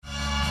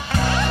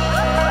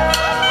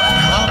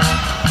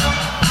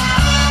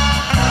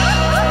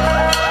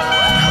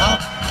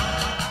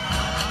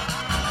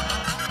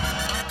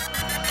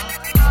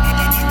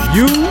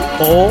You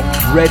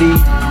already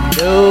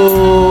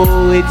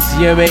know it's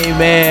your main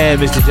man,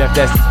 Mr. Jeff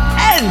Destin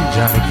and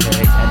Johnny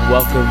K. And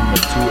welcome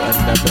to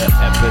another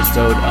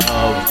episode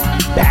of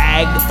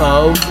Bag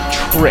of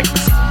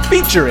Tricks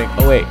featuring.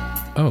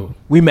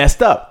 We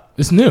messed up.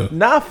 It's new.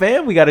 Nah,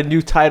 fam. We got a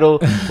new title.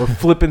 We're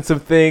flipping some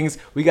things.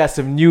 We got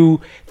some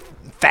new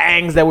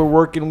things that we're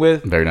working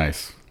with. Very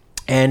nice.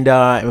 And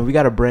we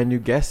got a brand new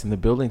guest in the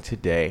building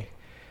today.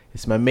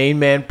 It's my main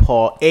man,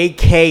 Paul,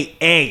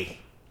 a.k.a.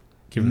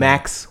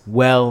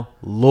 Maxwell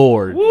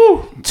Lord.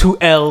 Woo! 2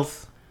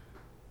 L's.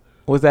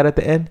 What was that at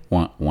the end?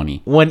 One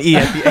E. 1 E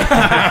at the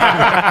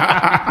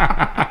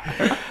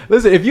end.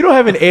 Listen, if you don't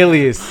have an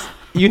alias,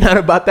 you're not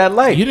about that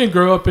life. You didn't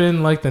grow up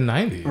in like the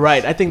 90s.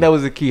 Right. I think that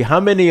was the key. How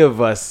many of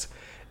us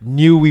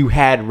knew we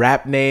had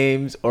rap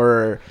names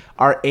or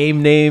our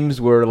AIM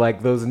names were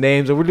like those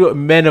names? Or we're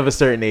doing men of a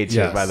certain age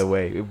here, by the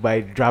way,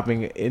 by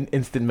dropping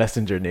instant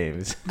messenger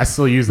names. I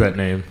still use that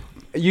name.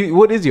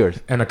 What is yours?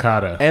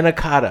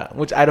 Anacada,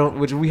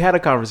 which we had a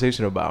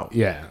conversation about.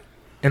 Yeah.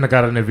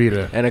 Anacada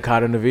Navita.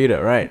 Anacada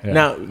Navita, right. Yeah.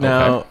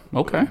 Now,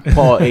 Okay.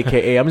 Paul,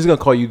 a.k.a. I'm just going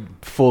to call you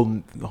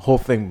the whole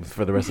thing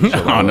for the rest of the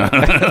show. Oh, no.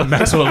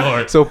 Maxwell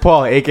Lord. So,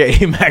 Paul,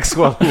 a.k.a.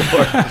 Maxwell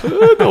Lord.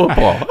 We'll go with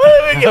Paul.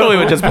 Get away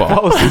with just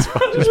Paul.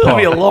 It'll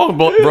be a long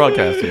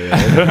broadcast here.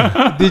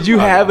 Did you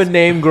have a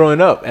name growing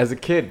up as a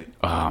kid?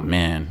 Oh,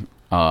 man.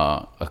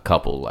 A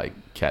couple, like,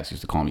 cats used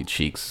to call me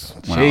Cheeks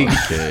when I was a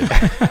kid.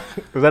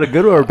 Was that a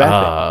good or a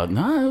bad thing?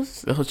 No,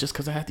 it was just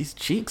because I had these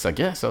cheeks, I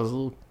guess. I was a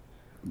little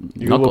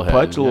You a little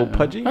pudge, a little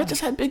pudgy? I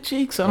just had big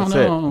cheeks. I don't That's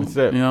know. That's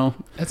it. You know,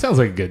 That sounds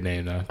like a good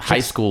name, though.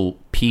 high school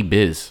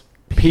P-Biz.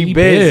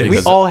 P-Biz. We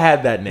Because- all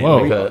had that name.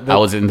 Whoa. I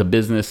was into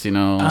business, you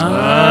know.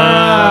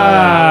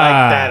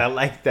 I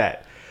like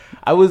that.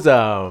 I was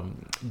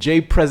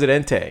J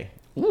Presidente.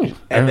 Ooh.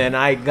 And then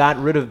I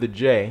got rid of the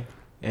J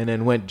and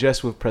then went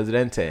just with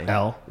Presidente.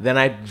 L. Then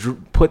I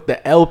put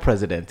the L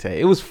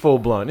Presidente. It was full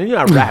blown. And you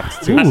know, I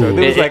rapped too. So there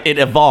was It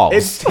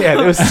evolves.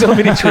 there was so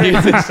many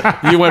transitions.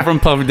 You went from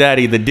Puff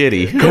Daddy to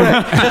Diddy.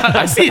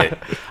 I see it.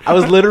 I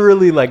was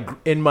literally like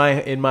in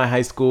my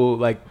high school,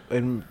 like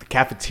in the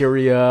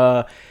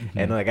cafeteria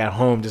and like at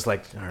home, just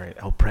like, all right,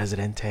 El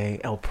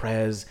Presidente, El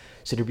Prez.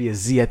 Should there be a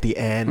Z at the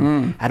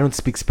end? I don't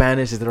speak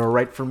Spanish. Is it all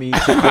right for me to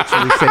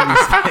culturally say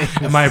these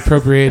things? Am I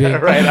appropriating?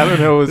 Right. I don't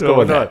know what's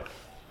going on.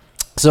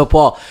 So,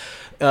 Paul,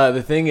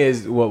 the thing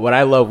is, what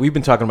I love, we've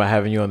been talking about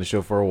having you on the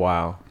show for a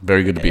while.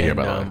 Very good to be here,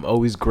 by the way.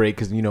 Always great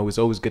because, you know, it's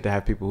always good to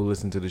have people who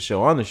listen to the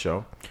show on the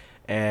show.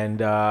 And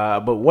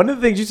but one of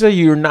the things you say,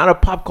 you're not a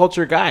pop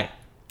culture guy.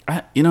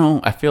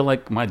 I feel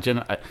like I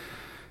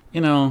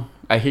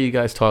hear you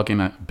guys talking.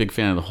 I'm a big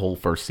fan of the whole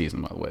first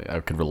season, by the way.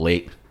 I could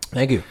relate.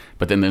 Thank you.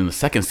 But then in the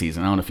second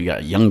season, I don't know if you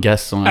got young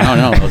guests on. I don't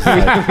know. I was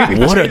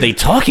like, what are they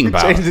talking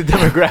about? Change the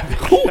demographic.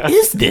 Who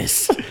is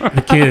this?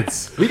 The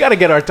kids. We got to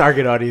get our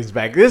target audience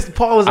back.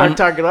 Paul is our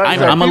target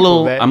audience. I'm a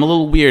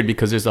little weird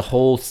because there's a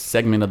whole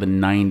segment of the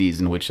 90s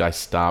in which I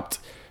stopped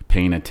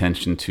paying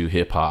attention to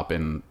hip hop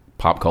and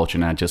pop culture,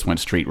 and I just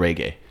went straight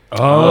reggae.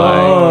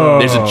 Oh.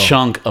 There's a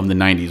chunk of the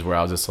 90s where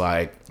I was just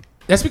like,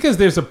 That's because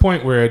there's a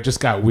point where it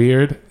just got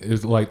weird. It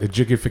was like the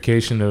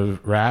jiggification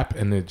of rap,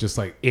 and it just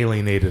like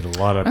alienated a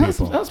lot of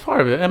people. that's part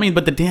of it. I mean,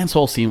 but the dance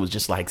hall scene was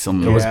just like It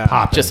was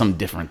popping. just some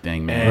different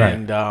thing,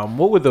 man. And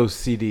what were those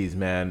CDs,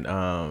 man?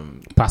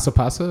 Pasa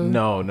Pasa?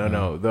 No.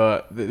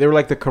 They were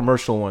like the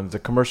commercial ones, the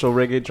commercial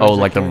reggae. Oh,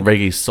 like the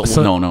reggae soul?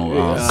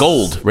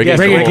 Gold. Reggae, Yes,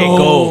 soul. reggae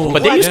gold.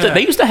 But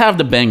they used to have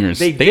the bangers.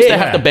 They used to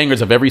have the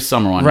bangers of every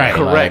summer on Right.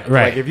 there. Correct.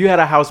 Right. Like if you had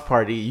a house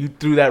party, you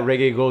threw that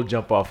reggae gold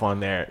jump off on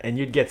there, and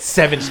you'd get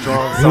 7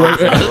 strong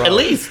songs. At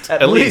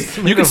least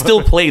you can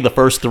still play the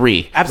first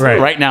 3.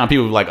 Absolutely. Right now,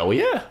 people are like, oh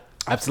yeah,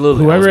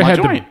 Absolutely. Whoever my had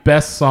the joint.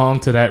 best song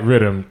to that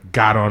rhythm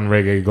got on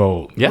Reggae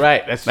Gold. yeah,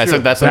 Right, that's true.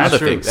 That's That's another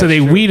true. thing. So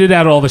they weeded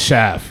out all the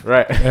shaft.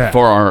 Right. Yeah.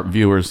 For our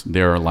viewers,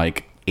 there are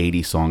like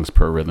 80 songs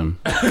per rhythm.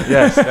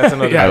 Yes, that's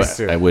another. Yeah. Yes,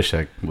 I wish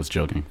I was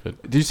joking,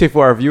 but Did you say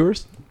for our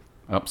viewers?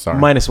 oh, sorry.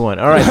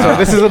 -1. All right. So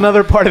this is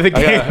another part of the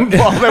game.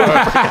 Paul,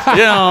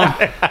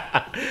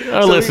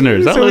 Our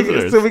listeners.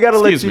 So we got to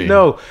let you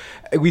know,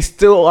 we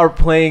still are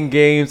playing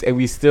games and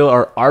we still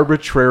are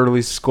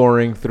arbitrarily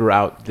scoring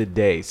throughout the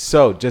day.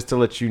 So just to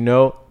let you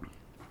know,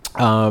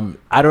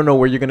 I don't know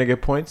where you're going to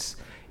get points.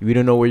 We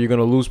don't know where you're going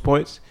to lose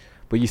points.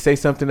 But you say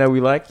something that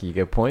we like, you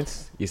get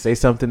points. You say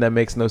something that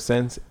makes no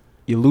sense,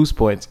 you lose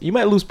points. You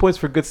might lose points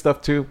for good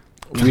stuff too.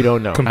 We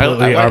don't know.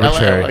 Completely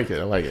arbitrary. I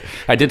like it.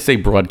 I did say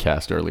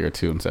broadcast earlier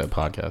too instead of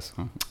podcast.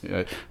 So,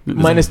 yeah.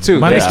 -2.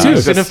 -2. You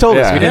shouldn't have told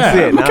us. We didn't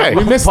see it. Now, Okay.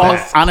 We missed Paul's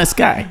that. Honest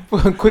guy.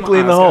 quickly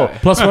in the hole.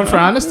 +1 for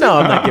honesty? No,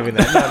 I'm not giving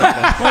that.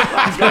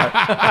 No.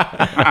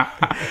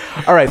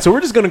 All right, so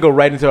we're just gonna go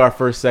right into our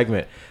first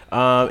segment.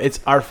 It's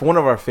one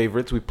of our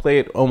favorites. We play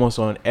it almost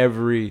on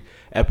every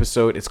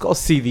episode. It's called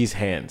See These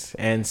Hands,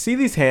 and See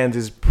These Hands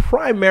is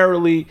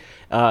primarily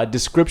a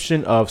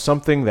description of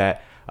something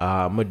that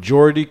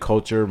majority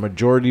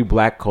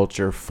black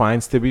culture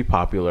finds to be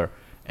popular,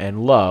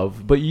 and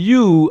love, but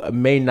you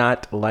may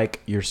not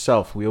like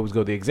yourself. We always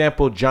go the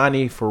example.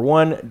 Johnny, for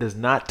one, does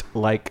not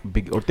like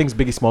thinks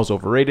Biggie Smalls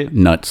overrated.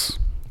 Nuts.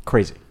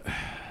 Crazy.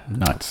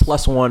 Nuts.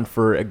 +1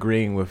 for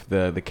agreeing with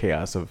the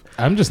chaos of.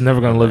 I'm just never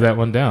gonna live that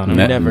one down.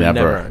 Never.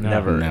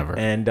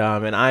 And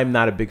I'm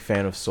not a big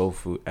fan of soul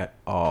food at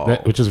all.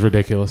 Which is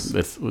ridiculous.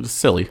 It's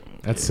silly.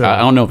 That's silly. I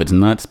don't know if it's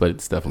nuts, but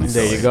it's definitely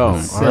silly. There you go.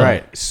 All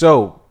right.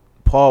 So,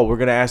 Paul, we're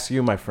gonna ask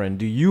you, my friend.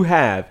 Do you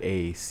have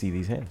a See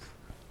These Hands?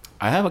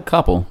 I have a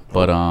couple,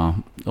 but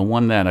the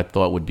one that I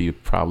thought would be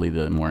probably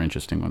the more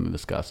interesting one to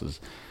discuss is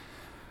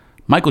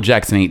Michael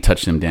Jackson ain't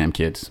touched them damn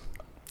kids.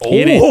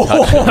 He didn't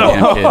touch them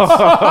damn kids.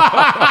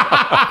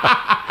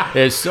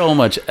 There's so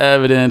much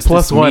evidence.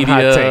 +1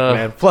 hot take,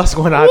 man.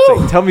 +1 hot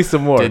take. Tell me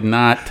some more. Did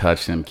not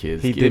touch them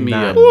kids. Give me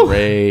a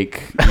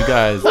break. You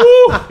guys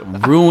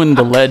ruined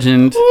the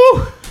legend.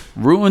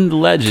 Ruined the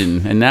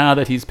legend. And now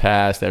that he's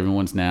passed,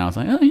 everyone's now it's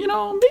like, oh,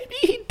 maybe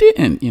he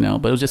didn't,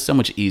 but it was just so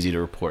much easier to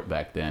report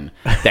back then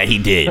that he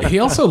did. He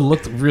also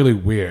looked really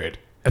weird.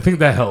 I think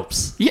that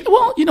helps. Yeah,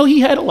 well, he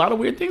had a lot of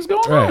weird things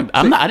going on.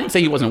 I didn't say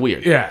he wasn't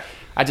weird. Yeah.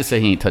 I just say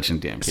he ain't touching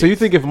damn kids. So you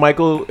think if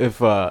Michael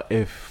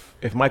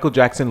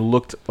Jackson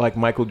looked like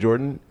Michael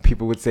Jordan,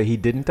 people would say he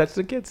didn't touch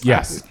the kids?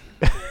 Yes.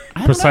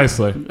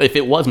 Precisely. If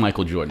it was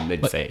Michael Jordan,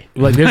 they'd say.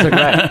 Like there's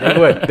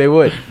They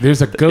would.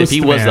 There's a ghost. If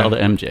he was the other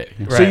MJ.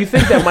 Right. So you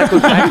think that Michael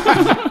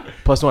Jackson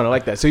 +1, I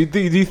like that. So do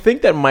you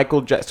think that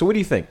Michael Jackson? So what do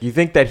you think? You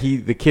think that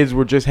the kids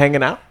were just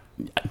hanging out?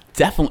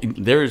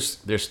 Definitely,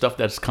 there's stuff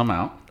that's come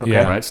out. Okay.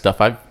 Yeah. Right.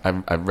 Stuff I've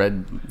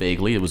read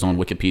vaguely. It was on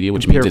Wikipedia,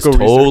 which means it's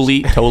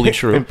Empirical totally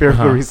true.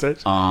 Empirical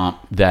research.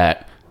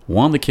 That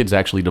one of the kids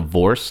actually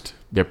divorced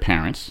their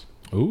parents.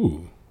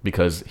 Ooh.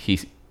 Because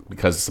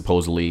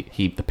supposedly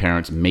the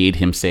parents made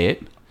him say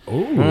it.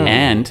 Ooh.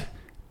 And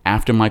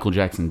after Michael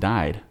Jackson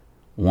died,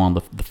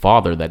 the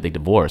father that they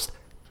divorced,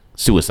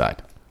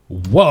 suicide.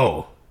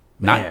 Whoa.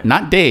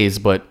 Not days,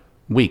 but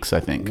weeks, I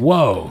think.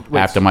 Whoa.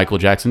 After Michael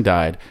Jackson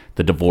died,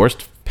 the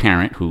divorced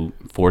parent who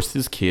forced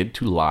his kid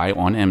to lie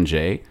on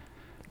MJ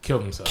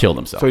killed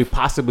himself. So he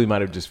possibly might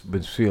have just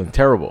been feeling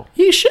terrible.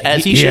 He should.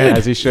 He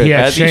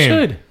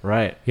should.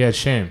 Right. He had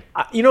shame.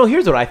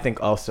 Here's what I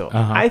think also.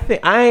 Uh-huh.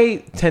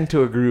 I tend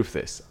to agree with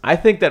this. I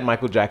think that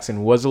Michael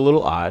Jackson was a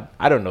little odd.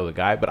 I don't know the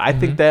guy, but I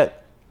think that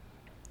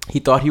he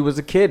thought he was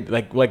a kid,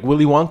 like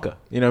Willy Wonka.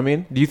 You know what I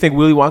mean? Do you think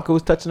Willy Wonka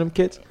was touching them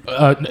kids?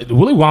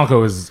 Willy Wonka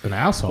was an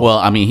asshole. Well,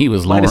 I mean, he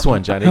was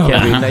 -1, Johnny. You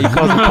can't now you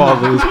causing Paul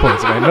to lose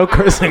points, man. No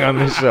cursing on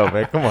this show,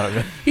 man. Come on,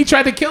 man. He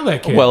tried to kill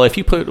that kid. Well, if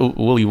you put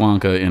Willy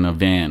Wonka in a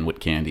van with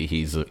candy,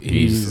 he's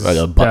like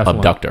a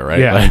abductor, right?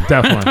 Yeah,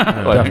 definitely.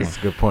 That's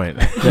a good point.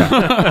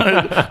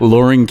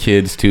 Luring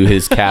kids to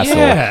his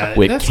castle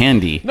with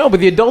candy. No,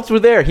 but the adults were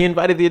there. He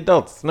invited the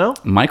adults. No,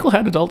 Michael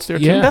had adults there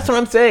too. Yeah. That's what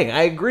I'm saying.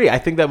 I agree. I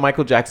think that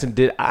Michael Jackson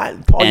did.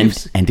 Paul,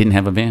 and didn't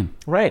have a van.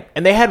 Right,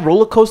 and they had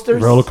roller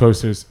coasters.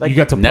 Like, you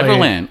got to play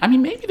Neverland. I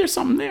mean, maybe there's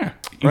something there.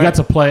 You got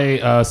to play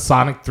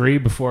Sonic 3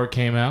 before it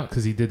came out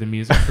because he did the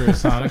music for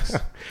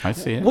Sonics. I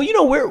see it.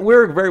 Well,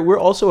 we're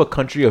also a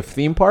country of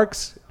theme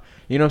parks.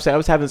 You know what I'm saying? I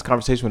was having this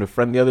conversation with a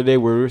friend the other day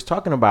where we were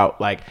talking about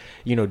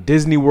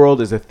Disney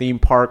World is a theme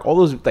park. All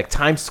those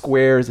Times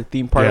Square is a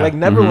theme park. Yeah. Like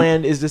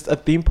Neverland is just a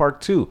theme park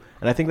too.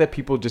 And I think that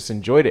people just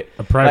enjoyed it.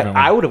 A private one.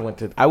 I would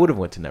have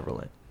went to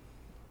Neverland.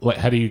 What?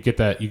 How do you get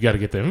that? You got to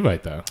get the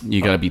invite though.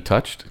 You got to be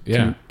touched.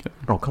 Yeah.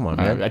 Oh, come on,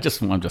 man. I'm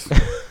just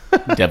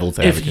devil's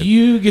advocate. If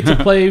you get to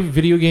play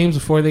video games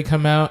before they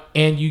come out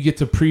and you get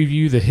to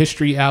preview the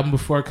History album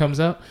before it comes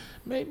out,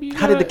 maybe.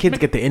 How did the kids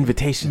get the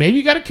invitation? Maybe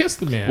you got to kiss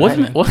the man.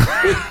 Wasn't it?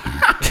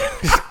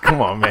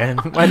 Come on, man.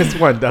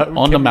 -1, Doug.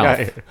 On the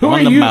mouth. Who on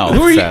are the you? mouth,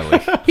 Who are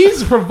sadly. you?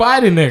 He's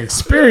providing the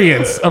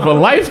experience of a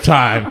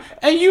lifetime,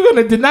 and you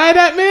gonna deny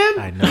that, man?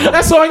 I know.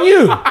 That's on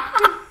you.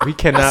 We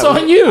cannot. That's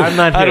on you. I'm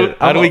not here.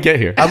 How do we get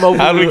here? How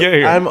do we get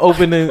here? I'm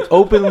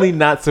openly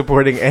not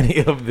supporting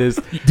any of this.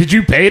 Did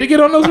you pay to get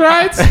on those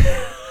rides?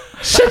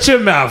 Shut your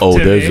mouth. Oh,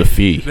 Timmy. there's a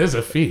fee. There's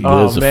a fee.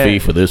 There's a fee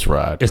for this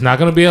ride. It's not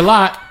going to be a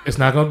lot. It's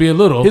not going to be a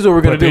little. Here's what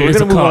we're going to do. We're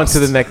going to move on cost. to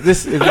the next.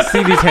 This See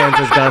These Hands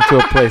has gone to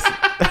a place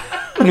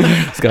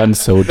It's gotten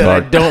so that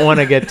dark. I don't want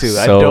to get to.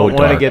 I So don't want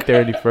to dark. get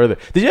there any further.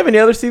 Did you have any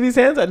other See These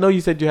Hands? I know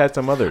you said you had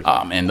some others.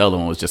 Oh, man, the other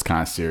one was just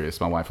kind of serious.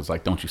 My wife was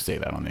like, don't you say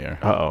that on the air.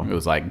 Uh-oh. It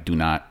was like, do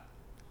not.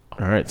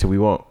 All right, so we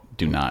won't.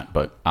 Do not,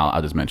 but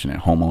I'll just mention it.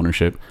 Home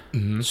ownership,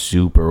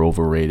 super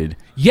overrated.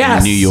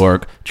 Yes. In New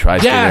York,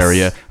 tri-state Yes.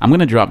 area. I'm going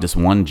to drop this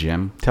one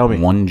gem. Tell me.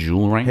 One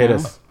jewel right Hit now.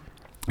 us.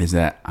 Is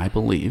that I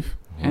believe,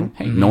 and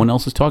hey, no one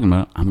else is talking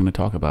about it. I'm going to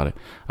talk about it.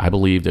 I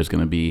believe there's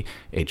going to be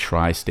a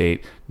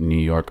tri-state New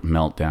York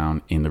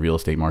meltdown in the real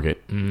estate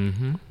market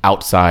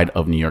outside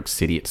of New York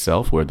City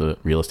itself, where the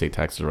real estate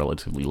taxes are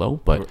relatively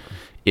low. But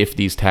if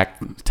these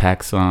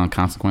tax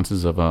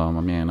consequences of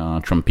my man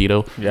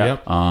Trumpito,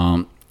 Yep.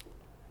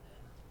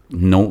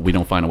 no, we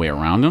don't find a way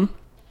around them.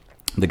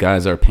 The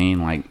guys are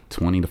paying like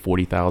 $20,000 to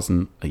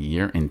 $40,000 a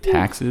year in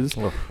taxes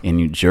in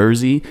New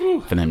Jersey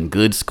for them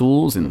good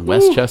schools in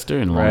Westchester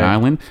and Long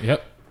Island.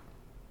 Yep.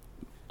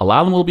 A lot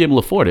of them will be able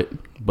to afford it,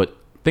 but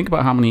think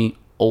about how many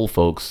old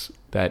folks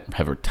that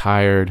have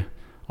retired,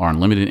 are on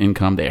limited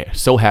income. They're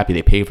so happy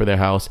they pay for their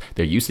house.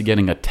 They're used to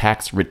getting a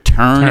tax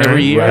return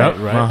every year.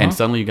 Right. And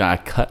suddenly you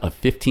got to cut a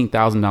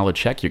 $15,000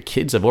 check. Your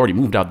kids have already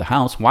moved out the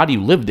house. Why do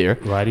you live there?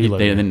 Why do you live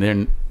there?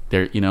 And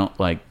they're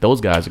like,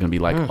 those guys are going to be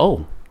like,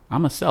 oh,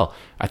 I'm going to sell.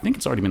 I think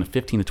it's already been a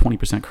 15 to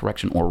 20%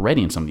 correction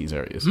already in some of these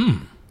areas.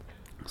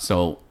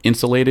 So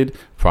insulated,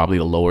 probably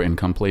the lower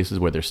income places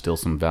where there's still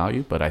some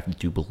value. But I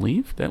do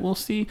believe that we'll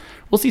see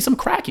some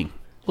cracking.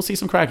 We'll see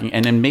some cracking,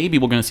 and then maybe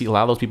we're going to see a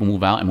lot of those people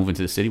move out and move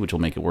into the city, which will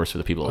make it worse for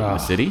the people in the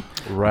city.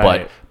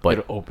 Right. But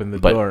it'll open the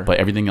door. But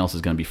everything else is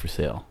going to be for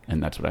sale,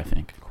 and that's what I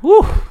think.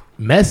 Whew.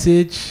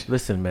 Message.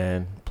 Listen,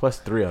 man.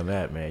 +3 on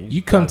that, man.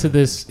 You come to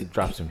this.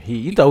 Drop some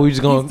heat. You thought we was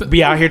going to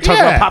be out here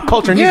talking about pop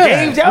culture in these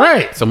games, yo?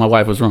 Right. So my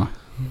wife was wrong.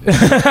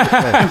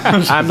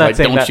 I'm not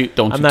saying that.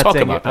 Don't you talk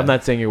about that. I'm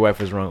not saying your wife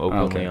was wrong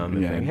openly on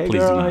the thing. Hey, please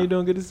girl, do how not. you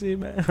doing? Good to see you,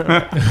 man.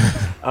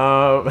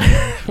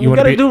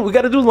 We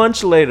gotta do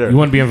lunch later. You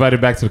want to be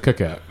invited back to the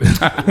cookout.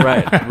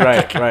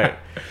 Right.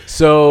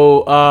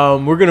 So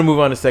we're gonna move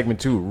on to segment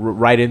 2,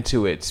 right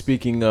into it.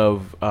 Speaking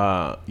of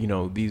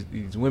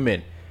these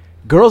women,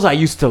 girls I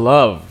used to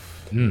love.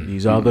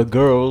 These are the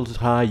girls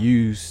I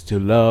used to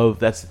love.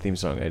 That's the theme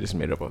song I just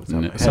made up off the top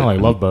of my head. It sounds like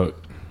Love Boat.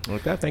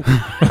 Okay, thank you.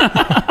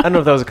 I don't know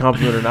if that was a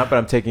compliment or not, but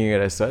I'm taking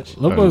it as such.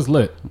 Love Boat's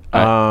lit.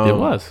 It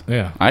was.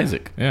 Yeah.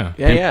 Isaac. Yeah.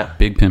 Yeah.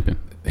 Big pimpin'.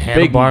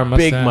 Handlebar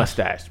mustache. Big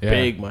mustache. Yeah.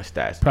 Big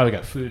mustache. Probably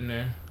got food in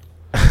there.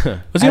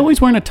 Was he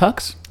always wearing a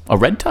tux? A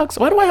red tux?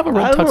 Why do I have a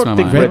red tux? I don't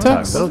think Red red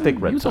tux? tux. I don't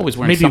think red He was tux. always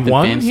wearing Maybe something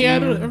one fancy. he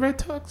had a red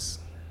tux?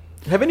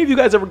 Have any of you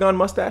guys ever gone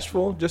mustache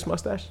full? Just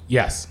mustache?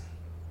 Yes.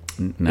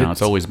 No,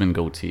 it's always been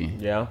goatee.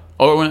 Yeah.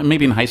 Or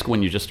maybe in high school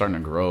when you're just starting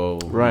to grow.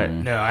 Right.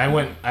 No, I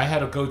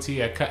had a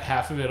goatee. I cut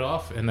half of it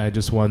off, and I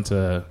just wanted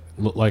to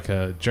look like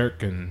a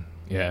jerk, and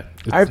yeah.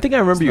 I think I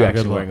remember you not a good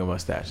actually look. wearing a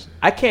mustache.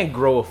 I can't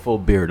grow a full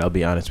beard, I'll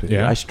be honest with you.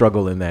 Yeah? I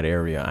struggle in that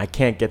area. I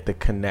can't get the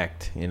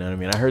connect, you know what I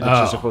mean? I heard that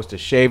you're supposed to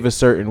shave a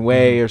certain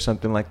way or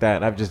something like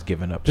that. I've just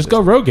given up. Just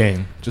go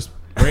Rogaine. Just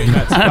right in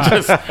that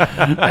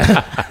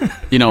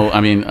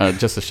spot.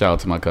 Just a shout out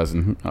to my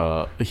cousin.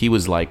 He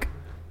was like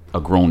a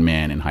grown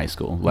man in high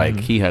school. Like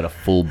he had a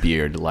full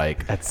beard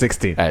like At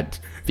 16. at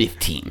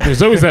 15.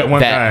 There's always that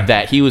one guy.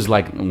 that he was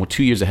like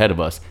 2 years ahead of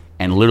us,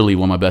 and literally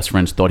one of my best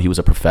friends thought he was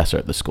a professor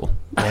at the school.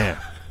 Man.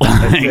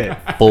 That's it.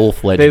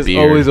 Full-fledged There's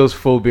beard. always those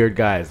full beard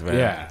guys, man.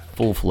 Yeah.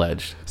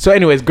 Full-fledged. So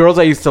anyways, girls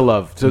I used to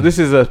love. So this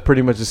is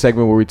pretty much a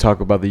segment where we talk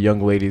about the young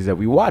ladies that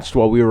we watched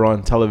while we were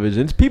on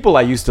television. It's people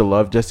I used to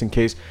love, just in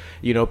case,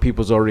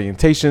 people's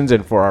orientations,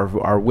 and for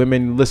our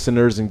women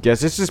listeners and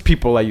guests, it's just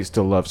people I used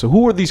to love. So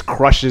who are these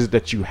crushes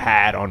that you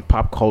had on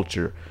pop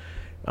culture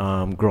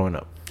growing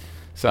up?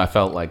 So I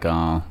felt like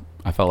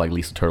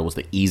Lisa Turtle was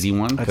the easy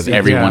one because easy.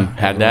 everyone Yeah.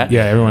 had that.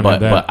 Yeah, everyone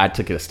had that. But I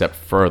took it a step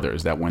further.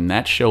 Is that when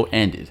that show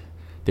ended,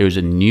 there was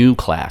a new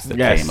class that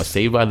Yes. came, a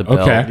Saved by the Bell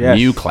Okay. Yes.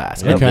 new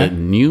class. Yep. And Okay. the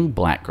new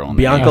black girl.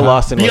 Bianca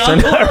Lawson. Was her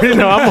name.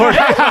 I'm more.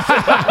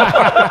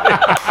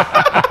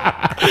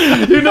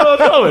 You know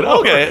what I'm doing.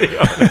 Okay.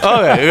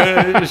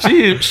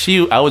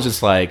 She. I was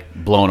just like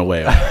blown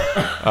away.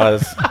 I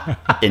was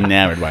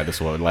enamored by this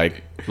woman.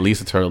 Like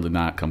Lisa Turtle did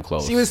not come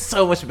close. She was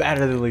so much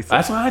better than Lisa.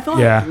 That's what I thought.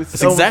 Yeah. That's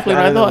That's exactly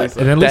what I thought.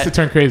 And then Lisa That-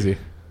 turned crazy.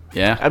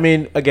 Yeah. I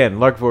mean, again,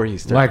 Lark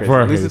Voorhees. Lark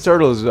Voorhees. Lisa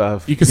Turtle is.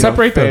 You can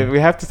separate them. We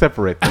have to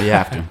separate them. You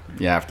have to.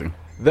 You have to.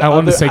 The I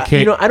wanted to other- say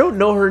Kate. I don't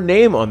know her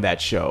name on that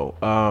show.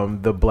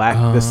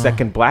 The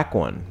second black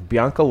one,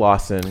 Bianca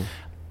Lawson.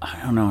 I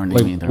don't know her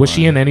name either. Was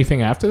she in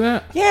anything after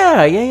that?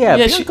 Yeah. Yeah,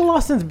 she- Bianca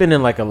Lawson's been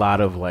in like a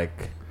lot of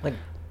like.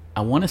 I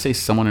want to say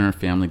someone in her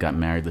family got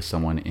married to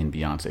someone in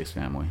Beyonce's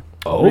family.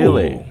 Oh,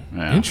 really?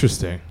 Yeah.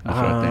 Interesting. That's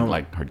what I think.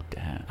 Like her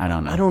dad. I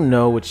don't know. I don't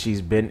know what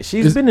she's been.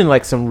 She's been in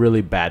like some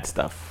really bad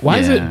stuff. Why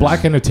is Yeah. it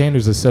black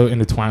entertainers are so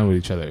intertwined with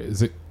each other?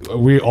 Is it are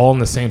we all in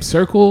the same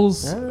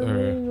circles?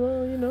 Or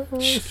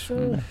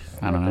Well,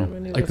 I don't know.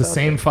 like the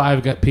same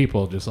five got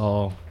people just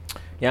all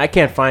Yeah, I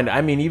can't find.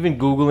 I mean, even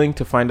Googling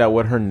to find out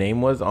what her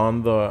name was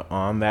on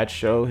that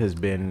show has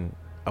been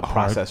a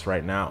process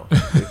right now.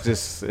 It's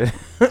just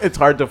it's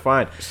hard to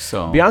find.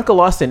 So Bianca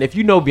Lawson. If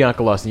you know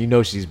Bianca Lawson, you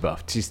know she's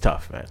buffed. She's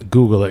tough, man.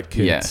 Google it,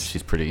 kids. yeah,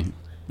 she's pretty.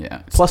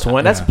 Yeah.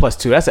 +1. That's Yeah.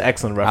 +2. That's an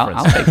excellent I'll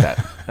reference. take that.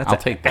 That's I'll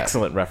an take that.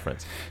 excellent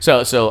reference.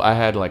 So I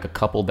had like a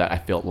couple that I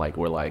felt like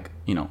were like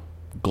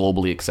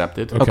globally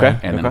accepted. Okay.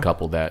 And then Okay. a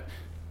couple that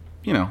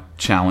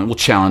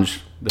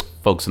challenge the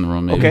folks in the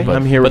room. Maybe. Okay, but,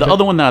 I'm here But with the it.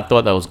 other one that I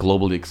thought that was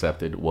globally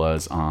accepted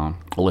was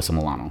Alyssa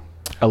Milano.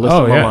 Alyssa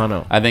Oh, yeah.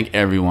 Milano. I think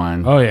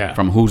everyone. Oh, yeah.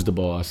 From Who's the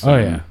Boss. Oh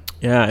yeah.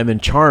 Yeah, and then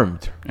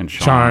Charmed. And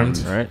Charmed.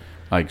 Right.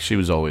 Like she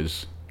was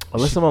always.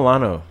 Alyssa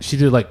Milano. She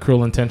did like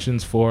Cruel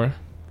Intentions 4.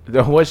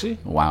 Was she?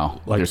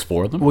 Wow. There's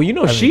 4 of them. Well,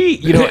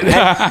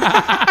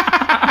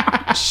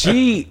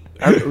 she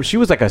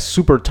was like a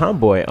super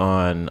tomboy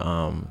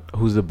on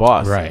Who's the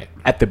Boss? Right.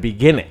 At the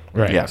beginning.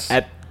 Right. Yes.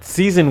 At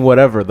season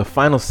whatever, the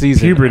final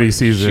season. Puberty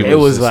season. It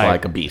was just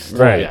like a beast.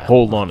 Right. Yeah,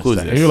 hold on a Who's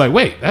second. And you're like,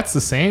 wait, that's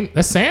the same?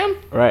 That's Sam?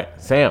 Right.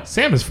 Sam.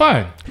 Sam is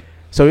fine.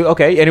 So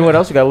okay, anyone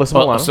else? You got Alyssa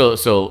Milano.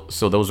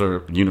 So those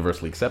are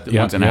universally accepted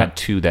ones, and I had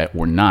two that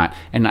were not.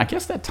 And I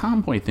guess that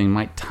tomboy thing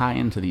might tie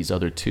into these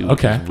other two.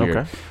 Okay. Which is weird.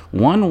 Okay.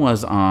 One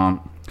was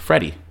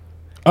Freddie.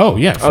 Oh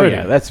yeah,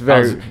 Freddie. That's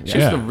very. She's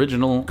the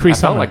original. Cree I felt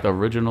Summer. like the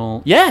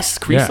original. Yes,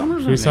 Cree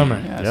Summer's Cree her Summer.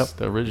 name. Yes, Yep.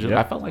 the original.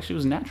 Yep. I felt like she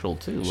was natural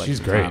too. Like She's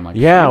at the great. time. Like,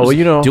 Yeah, she was well,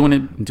 you know,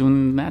 doing the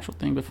natural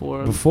thing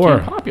before. It became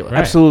popular. right.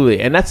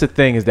 Absolutely, and that's the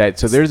thing is that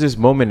so there's this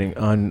moment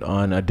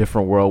on A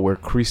Different World where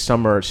Cree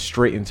Summer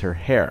straightens her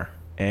hair,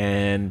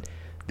 and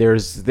there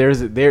is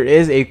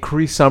a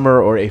Cree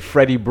Summer or a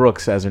Freddie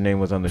Brooks as her name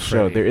was on the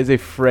show. There is a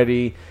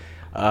Freddie,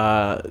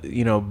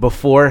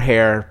 before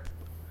hair,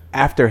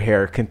 after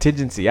hair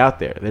contingency out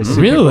there. There's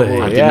some Really? people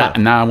who- I did yeah. not-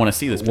 now I want to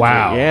see this. picture.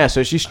 Wow. Yeah,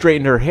 so she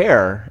straightened her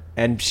hair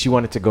and she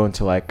wanted to go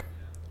into like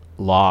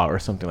law or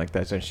something like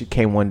that. So she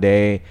came one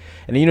day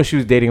and she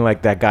was dating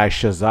like that guy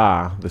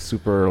Shazaa, the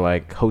super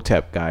like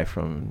Hotep guy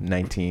from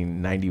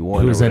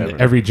 1991. Who was or in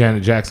whatever. every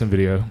Janet Jackson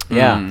video.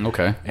 Yeah.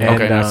 Okay. And,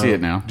 Okay. I see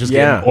it now. Just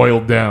Yeah. getting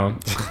oiled down.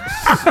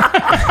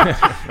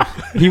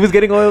 He was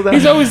getting oiled out.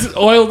 He's always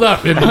oiled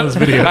up in those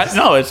videos.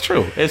 No, it's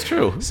true. It's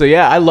true. So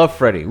yeah, I love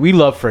Freddie. We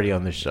love Freddie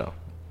on this show.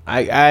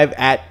 I've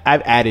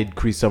added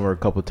Cree Summer a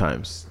couple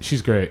times.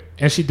 She's great,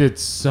 and she did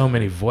so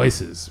many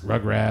voices.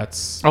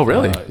 Rugrats. Oh,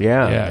 really?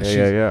 Yeah.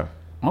 Yeah.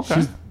 Okay.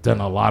 She's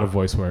done a lot of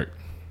voice work.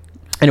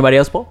 Anybody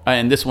else, Paul?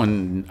 And this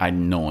one,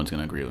 no one's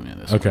gonna agree with me on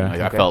this. Okay. One. Like,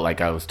 I felt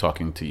like I was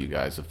talking to you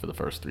guys for the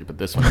first three, but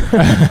this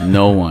one,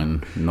 no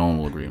one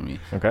will agree with me.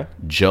 Okay.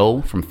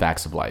 Joe from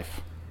Facts of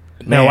Life.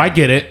 No, I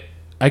get it.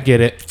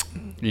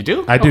 You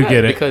do? I do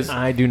get it. Because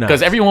I do not.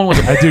 Because everyone was.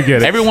 I do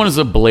get it. Everyone is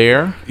a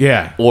Blair.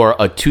 Yeah. Or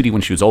a Tootie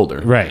when she was older.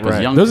 Right.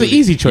 'Cause young Those are Tootie-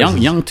 easy choices.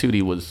 Young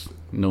Tootie was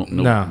no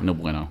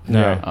bueno.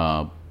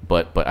 No.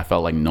 But I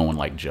felt like no one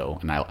liked Joe,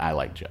 and I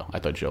liked Joe. I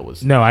thought Joe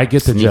was No, I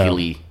get the Joe.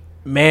 sneakily.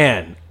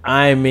 Man,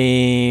 I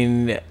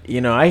mean,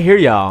 I hear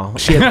y'all.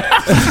 He's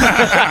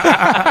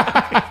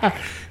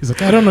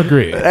like, I don't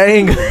agree. I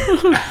ain't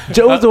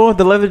Joe was the one with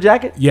the leather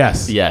jacket?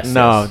 Yes. Yes.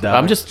 No, yes. dog.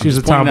 I'm just. She's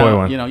I'm just a pointing tomboy out,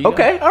 one. you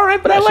Okay, all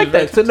right, but I like she's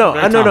that. So no,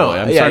 very no. tomboy.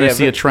 I'm Yeah, starting yeah, to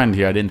see a but- trend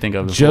here. I didn't think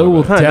of before. Joe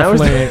will but- that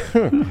was-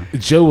 definitely.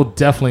 Joe will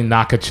definitely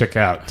knock a chick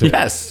out. Too.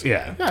 Yes.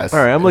 Yeah. Yes.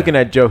 All right, I'm looking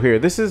at Joe here.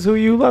 This is who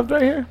you loved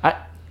right here?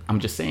 I'm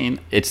just saying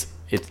it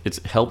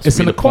helps It's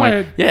me an to point.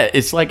 acquired- Yeah,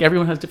 it's like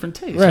everyone has different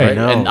tastes, Right. right?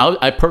 No. And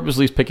I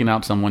purposely was picking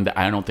out someone that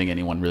I don't think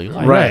anyone really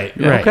likes. Right.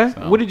 Yeah. Right. Okay.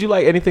 So- What did you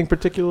like? Anything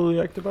particularly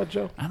liked about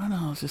Joe? I don't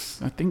know. It's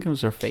just I think it was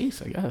her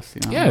face. I guess.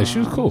 Yeah, she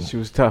was cool. She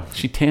was tough.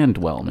 She tanned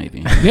well,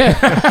 maybe.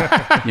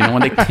 Yeah.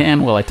 When they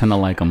tan well, I tend to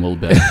like them a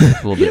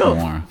little bit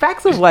more.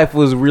 Facts of Life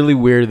was really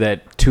weird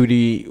that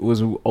Tootie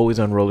was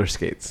always on roller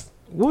skates.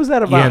 What was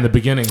that about? Yeah, in the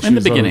beginning. In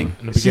the beginning.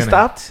 She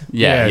stopped?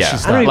 Yeah, Yeah, yeah.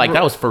 she Like stopped.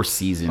 that was first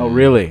season. Oh,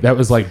 really? That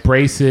was like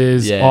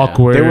braces, Yeah.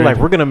 awkward. They were like,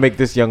 we're going to make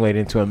this young lady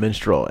into a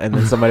minstrel. And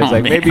then somebody's Oh,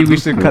 like, man. maybe we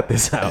should cut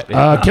this out.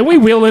 can we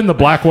wheel in the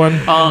black one?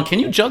 Can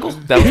you juggle?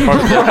 That was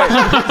part of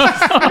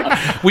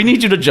it. We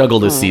need you to juggle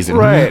this season.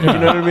 Right. You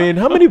know what I mean?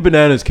 How many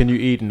bananas can you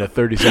eat in a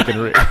 30-second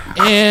ring?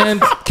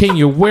 And can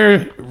you wear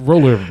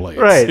rollerblades?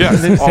 Right. Yeah. And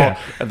then All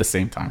at the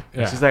same time.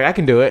 Yeah. she's like, I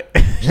can do it.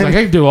 She's like,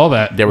 I can do all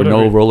that. There were no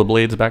Whatever.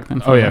 rollerblades back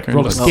then. Oh, yeah, Okay.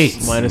 roller Like- skates.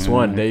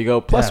 -1. There you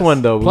go. Plus Yes.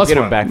 one, though. We'll Plus get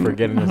him one. back for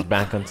getting us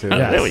back onto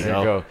Yes. There we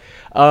go.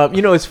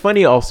 It's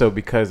funny also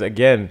because,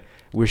 again,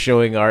 we're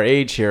showing our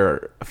age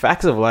here.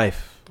 Facts of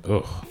Life.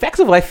 Ugh. Facts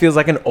of Life feels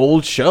like an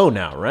old show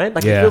now, right?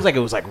 Like, Yeah. it feels like it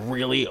was like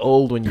really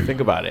old when you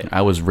think about it.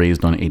 I was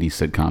raised on 80s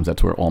sitcoms.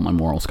 That's where all my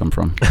morals come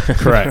from.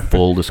 Correct.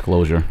 Full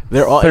disclosure.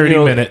 They're all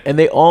 30-minute. and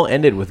they all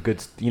ended with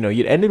good.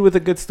 You ended with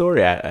a good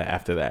story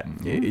after that.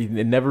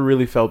 It never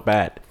really felt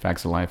bad.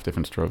 Facts of Life,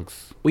 Different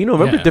Strokes. Well,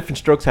 remember Yeah. Different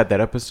Strokes had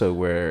that episode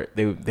where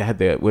they had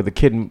where the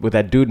kid with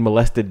that dude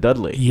molested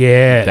Dudley.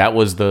 Yeah. That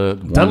was the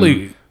Dudley-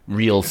 one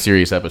real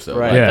serious episode.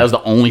 Right. Like, Yeah. that was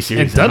the only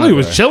serious. and Dudley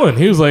was chilling.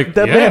 He was like,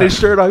 That yeah. man had his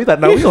shirt off. He's like,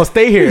 "No, we gonna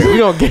stay here. We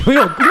gonna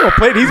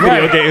play these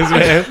video games,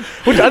 man.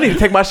 Which I need to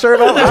take my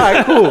shirt off. All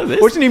right, cool.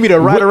 What you need me to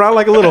ride around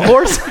like a little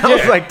horse?" I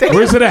was like, "Damn."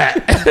 Where's it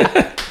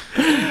at?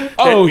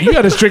 Oh, you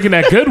got us drinking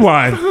that good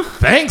wine.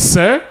 Thanks,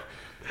 sir.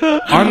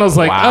 Arnold's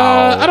like,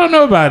 Wow. I don't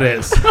know about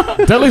this.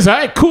 Dudley's all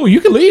right, cool. You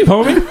can leave,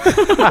 homie.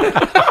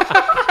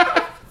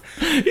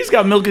 He's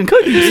got milk and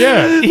cookies.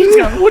 Yeah. He's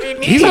got. What do you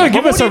need? He's gonna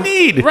give What us do a you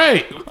need?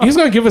 right. He's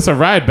gonna give us a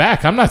ride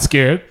back. I'm not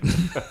scared.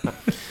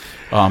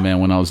 Oh man,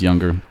 when I was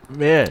younger,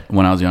 Man,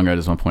 I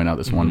just want to point out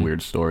this one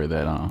weird story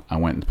that I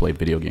went and played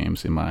video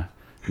games in my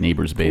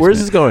neighbor's basement. where's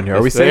this going here?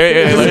 Are we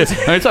safe?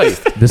 Let me tell you.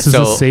 This is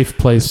So- a safe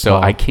place. So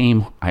Paul. I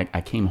came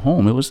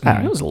home. It was a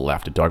little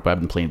after dark, but I've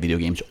been playing video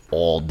games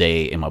all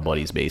day in my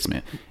buddy's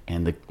basement.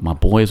 And my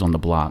boys on the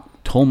block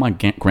told my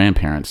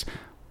grandparents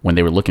when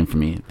they were looking for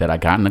me that I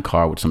got in the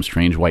car with some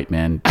strange white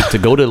man to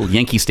go to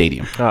Yankee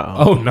Stadium.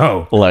 Oh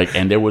no.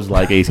 And there was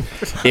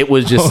it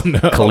was just Oh, no.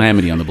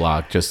 calamity on the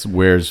block. Just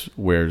where's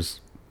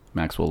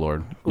Maxwell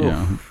Lord?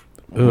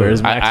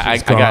 Where's I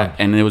Max? got,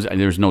 and there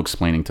was no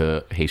explaining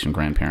to Haitian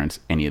grandparents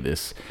any of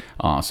this.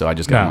 So I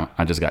just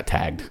got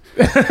tagged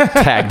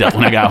up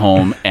when I got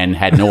home and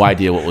had no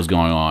idea what was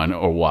going on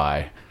or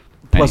why.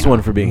 Plus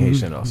one for being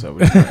Haitian also.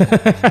 We're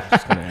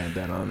just gonna add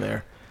that on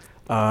there.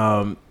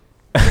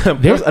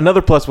 There's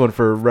another plus one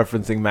for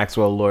referencing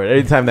Maxwell Lord.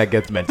 Anytime that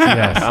gets mentioned,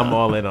 I'm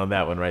all in on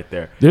that one right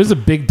there. There's a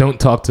big "Don't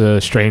Talk to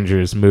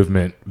Strangers"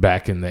 movement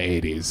back in the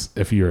 '80s.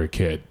 If you were a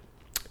kid,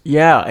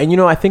 yeah, and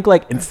I think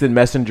like Instant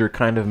Messenger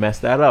kind of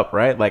messed that up,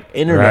 right? Like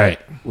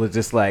internet was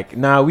just like,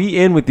 nah, we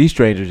in with these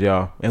strangers,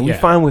 y'all, and we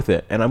fine with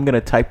it. And I'm gonna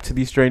type to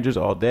these strangers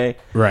all day,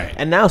 right?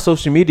 And now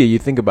social media, you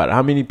think about it,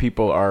 how many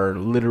people are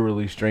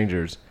literally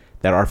strangers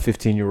that are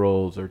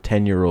 15-year-olds or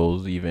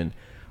 10-year-olds even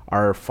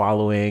are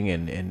following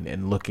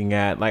and looking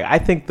at. Like, I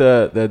think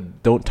the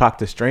Don't Talk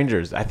to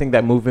Strangers, I think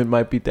that movement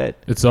might be dead.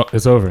 It's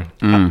over.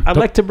 I'd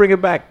like to bring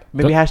it back.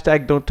 Maybe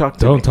hashtag Don't Talk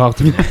to Me. Don't talk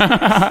to me.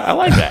 I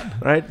like that.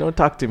 Right? Don't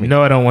talk to me.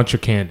 No, I don't want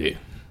your candy.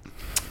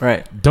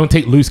 Right. Don't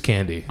take loose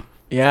candy.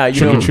 Yeah.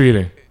 Trick or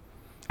treating.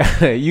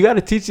 You got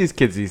to teach these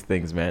kids these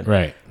things, man.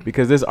 Right.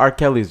 Because this R.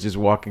 Kelly's just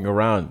walking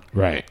around.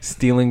 Right.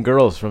 Stealing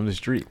girls from the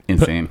street.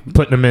 Insane.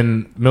 Putting them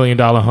in $1 million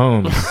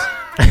homes.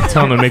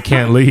 Telling them they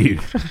can't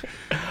leave.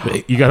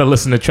 You got to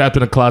listen to Trapped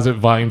in a Closet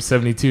Volume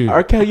 72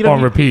 R. Kelly,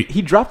 on repeat.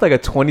 He dropped like a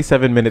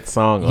 27-minute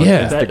song on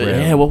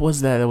Instagram. What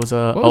was that? That was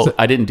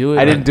I didn't do it.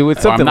 I didn't do it.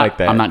 Something like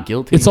that. I'm not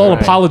guilty. It's all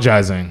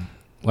apologizing,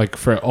 like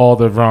for all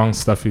the wrong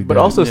stuff he did. But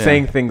also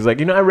saying things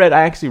like,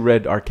 I actually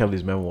read R.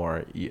 Kelly's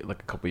memoir like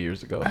a couple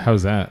years ago.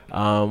 How's that?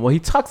 Well, he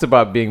talks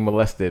about being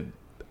molested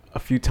a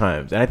few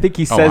times, and I think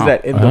he says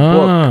that in the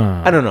book.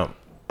 I don't know.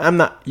 I'm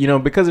not,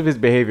 because of his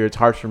behavior, it's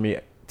hard for me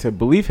to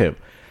believe him.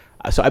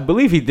 So I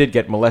believe he did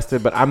get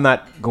molested, but I'm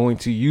not going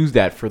to use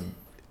that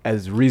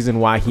as reason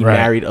why he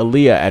married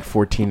Aaliyah at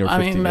 14 or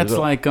 15 years old. That's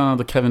like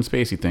the Kevin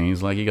Spacey thing.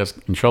 He's like, he got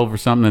in trouble for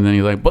something, and then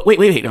he's like, but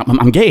wait,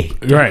 I'm gay.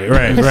 Right.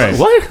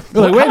 What?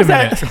 Like, wait a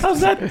minute.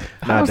 How's that?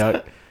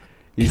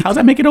 How's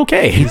that make it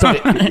okay?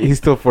 He's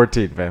still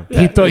 14, fam.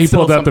 He thought he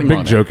pulled out the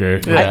big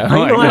joker. Yeah.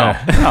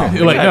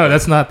 No,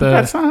 that's not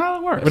how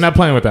it works. We're not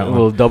playing with that A one.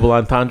 little double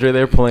entendre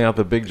there, pulling out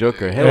the big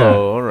joker.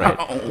 Hello, all right.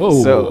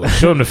 Whoa, so,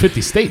 show him the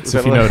 50 states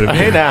if you know what I mean.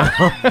 Hey now.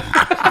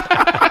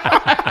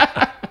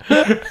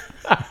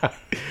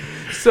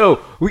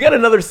 So we got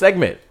another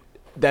segment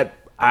that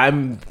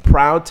I'm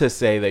proud to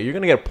say that you're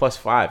going to get a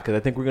 +5 because I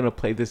think we're going to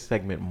play this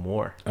segment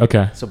more.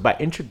 Okay. So by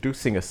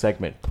introducing a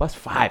segment,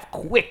 +5,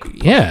 quick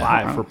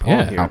 +5 for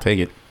Paul here. I'll take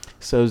it.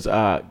 So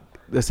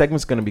the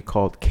segment's going to be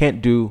called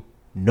Can't Do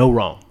No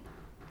Wrong.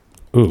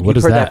 Ooh, what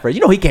is that?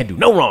 He can't do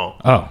no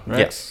wrong. Oh, right?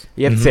 Yes.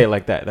 You have to say it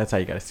like that. That's how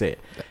you got to say it.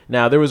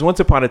 Now, there was once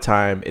upon a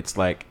time, it's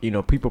like,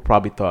 people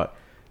probably thought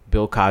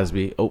Bill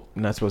Cosby. Oh,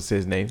 I'm not supposed to say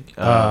his name.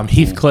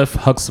 Heathcliff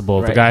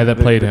Huxtable, the guy that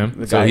played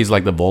him. So he's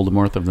like the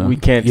Voldemort of them? We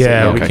can't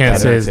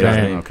say his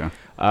name. Okay.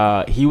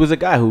 He was a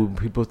guy who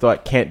people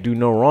thought can't do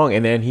no wrong.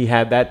 And then he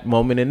had that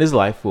moment in his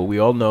life where we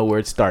all know where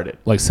it started.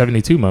 Like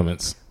 72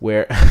 moments.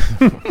 Where...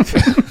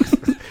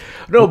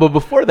 No, but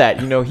before that,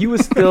 he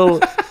was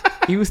still...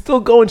 He was still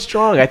going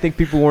strong. I think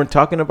people weren't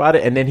talking about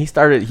it. And then he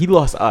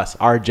lost us,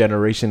 our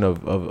generation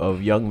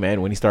of young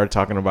men, when he started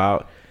talking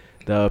about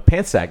the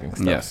pants sagging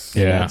stuff. Yes.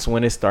 Yeah. That's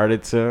when it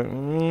started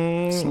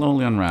to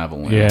slowly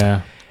unravel.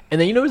 Yeah. And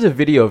then, there's a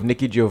video of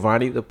Nikki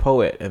Giovanni, the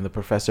poet and the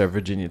professor at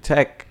Virginia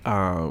Tech,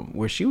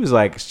 where she was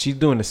like, she's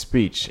doing a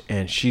speech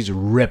and she's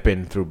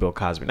ripping through Bill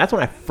Cosby. And that's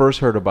when I first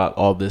heard about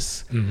all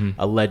this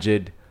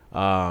alleged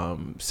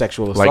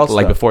sexual assault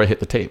like stuff. Before it hit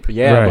the tape.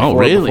 Yeah,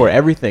 right. Before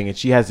everything. And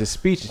she has this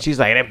speech and she's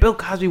like, and Bill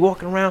Cosby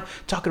walking around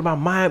talking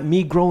about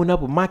me growing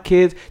up with my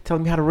kids,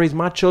 telling me how to raise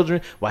my children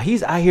while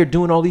he's out here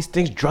doing all these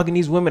things, drugging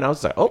these women. I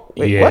was like, oh,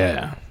 wait,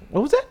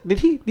 what was that?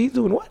 He's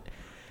doing what?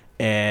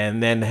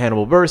 And then the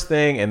Hannibal Buress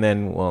thing, and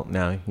then, well,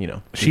 now,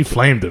 she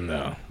flamed him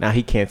though. Now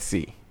he can't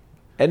see.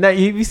 And now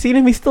you seen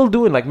him, he's still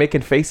doing like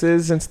making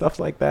faces and stuff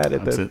like that.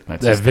 That's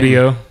that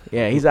video.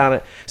 Yeah, he's on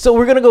it. So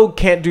we're going to go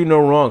can't do no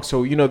wrong.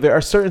 So, there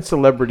are certain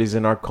celebrities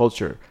in our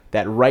culture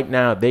that right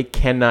now they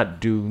cannot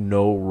do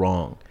no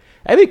wrong.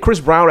 I think Chris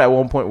Brown at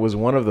one point was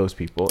one of those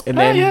people. And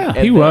then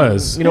he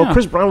was.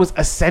 Chris Brown was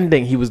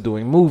ascending. He was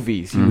doing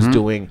movies. He was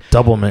doing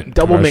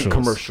Doublemint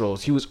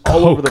commercials. He was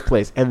all over the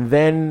place. And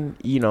then,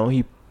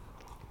 he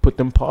put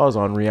them paws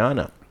on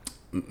Rihanna.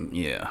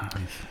 Yeah.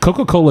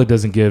 Coca-Cola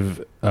doesn't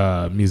give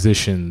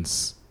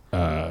musicians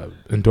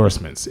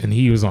endorsements, and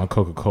he was on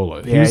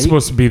Coca-Cola. He was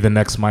supposed to be the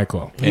next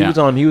Michael. He was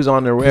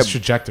on their web. His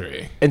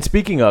trajectory. And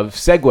speaking of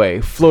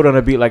Segway, float on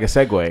a beat like a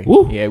Segway.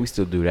 Woo. Yeah, we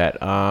still do that.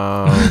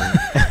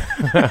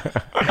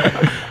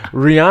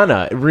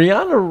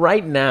 Rihanna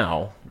right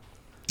now,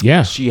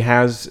 she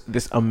has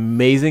this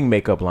amazing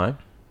makeup line.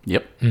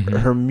 Yep. Mm-hmm.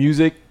 Her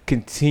music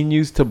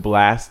continues to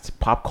blast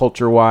pop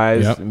culture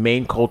wise,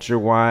 main culture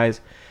wise.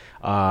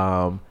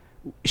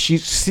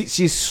 She's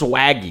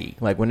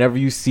swaggy. Like whenever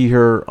you see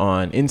her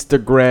on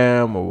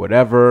Instagram or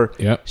whatever,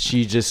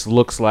 she just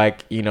looks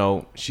like,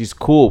 she's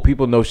cool.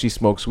 People know she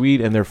smokes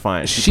weed and they're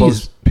fine. She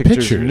posts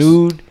pictures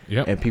nude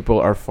and people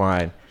are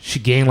fine. She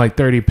gained like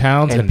 30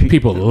 pounds and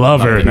people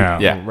love her now.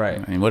 Yeah.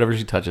 Right. I mean, whatever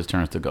she touches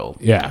turns to gold.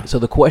 Yeah. So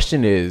the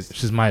question is,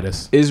 she's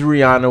Midas. Is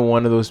Rihanna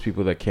one of those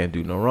people that can't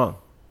do no wrong?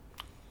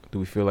 Do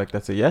we feel like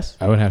that's a yes?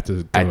 I would have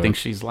to. I think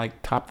she's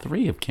like top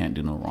 3 of Can't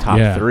Do No Wrong.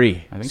 Top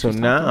 3. I think so she's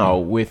top now,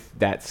 3. with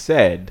that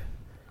said,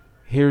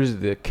 here's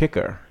the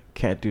kicker.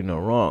 Can't Do No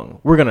Wrong.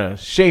 We're going to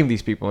shame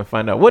these people and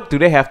find out what do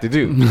they have to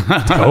do.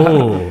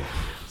 Oh.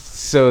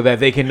 So that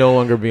they can no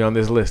longer be on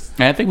this list.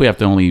 And I think we have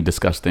to only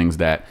discuss things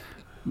that,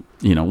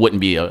 wouldn't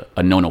be a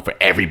no-no for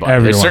everybody.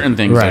 Everyone. There's certain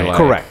things that, like,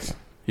 correct.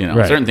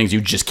 Right. certain things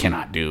you just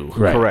cannot do.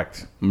 Right.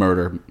 Correct.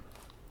 Murder.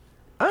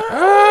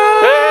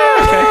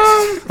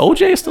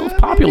 OJ is still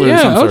popular in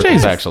some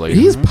circles, actually.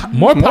 He's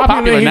more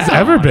popular than he's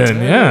ever been.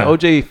 Yeah.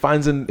 OJ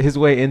finds his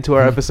way into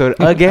our episode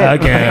again.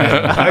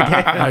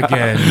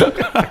 Again.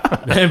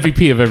 The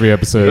MVP of every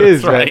episode. It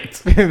is, right.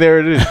 There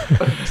it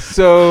is.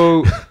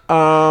 So,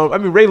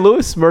 Ray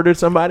Lewis murdered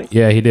somebody.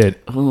 Yeah, he did.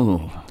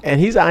 Ooh. And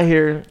he's out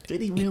here.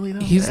 Did he really, though?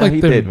 He's like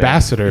the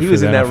ambassador. He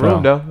was in that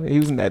room, though. He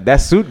was in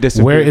that suit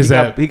disappeared. Where is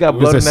that? He got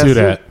Where's blood the in that suit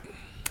suit. at?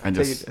 I'll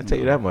tell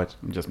you that much.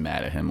 I'm just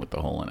mad at him with the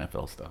whole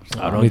NFL stuff. So,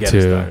 don't Me get too.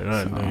 it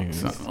started.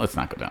 so let's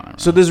not go down that road.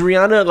 So does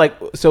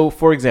Rihanna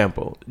for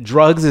example,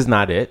 drugs is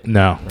not it.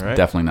 No. Right?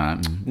 Definitely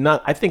not.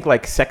 Not. I think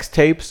like sex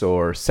tapes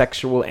or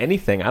sexual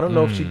anything. I don't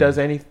know if she does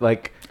any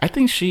like. I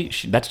think she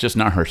that's just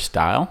not her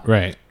style.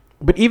 Right.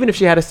 But even if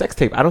she had a sex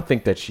tape, I don't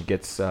think that she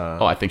gets.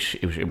 I think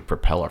it would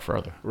propel her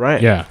further.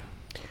 Right. Yeah.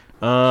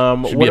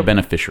 Should be a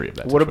beneficiary of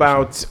that. What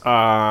situation.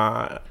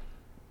 about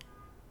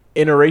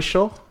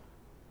interracial?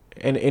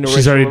 An interracial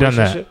She's already done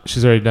relationship? that.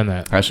 She's already done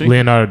that. Has she?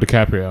 Leonardo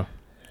DiCaprio.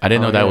 I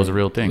didn't know Oh, that yeah. was a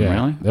real thing. Yeah,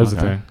 Really? that was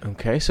Okay. the thing.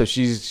 Okay,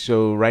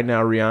 so right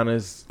now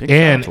Rihanna's. Big shout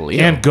out And to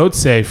Leo.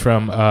 Gotze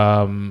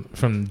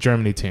from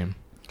Germany team.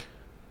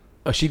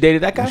 Oh, she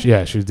dated that guy.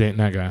 Yeah, she was dating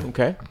that guy.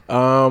 Okay.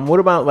 What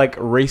about like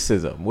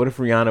racism? What if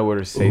Rihanna were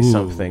to say Ooh.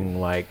 something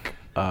like,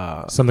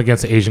 Something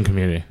against the Asian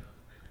community.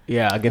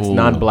 against Ooh.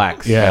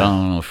 non-blacks? Yeah. I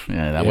don't know if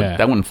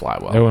that wouldn't fly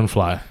well. That wouldn't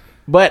fly.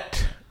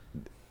 But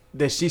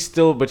does she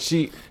still? But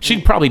She'd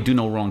probably do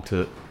no wrong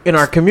to in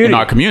our community. in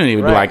our community.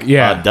 We'd Right. be like,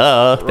 Yeah.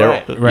 duh.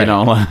 Right. Right.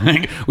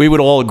 Like, we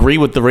would all agree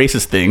with the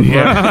racist thing.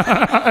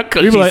 Yeah,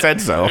 because We'd she be like- said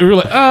so. We were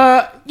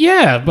like,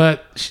 yeah,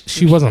 but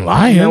she wasn't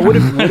lying. Now, what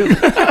if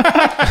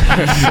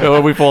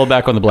We fall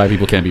back on the black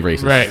people can't be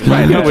racist. Right.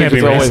 right? You No, can't which be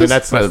is always,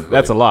 racist. and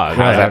that's a law.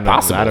 How is I that don't know.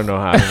 possible? I don't know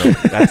how. I don't know.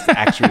 That's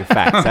actually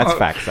facts. That's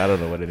facts. I don't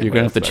know what it is. You're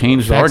gonna have to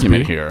change the Facts,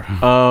 argument B. here.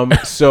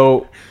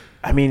 So,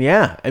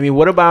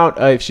 what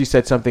about if she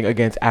said something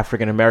against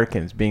African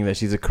Americans, being that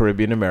she's a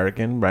Caribbean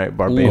American, right?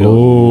 Barbados,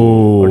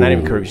 Oh, or not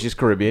even Caribbean. She's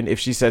Caribbean. If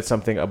she said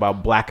something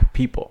about black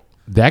people,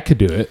 that could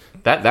do it.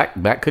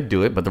 That could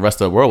do it, but the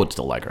rest of the world would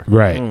still like her.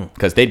 Right.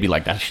 Because they'd be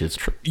like, that shit's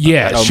true.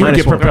 Yeah, Oh, she would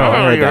minus get one. propelled.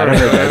 I heard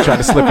that. I tried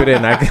to slip it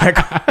in.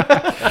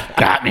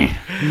 Got me.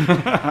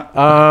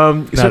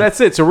 So that's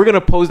it. So we're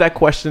gonna pose that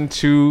question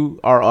to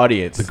our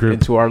audience group.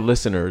 and to our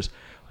listeners.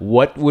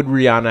 What would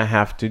Rihanna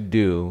have to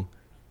do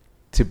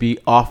to be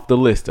off the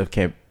list of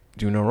Can't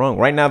Do No Wrong?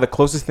 Right now, the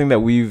closest thing that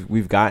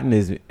we've gotten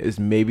is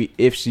maybe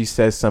if she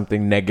says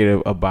something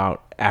negative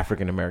about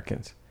African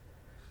Americans.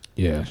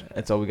 Yeah.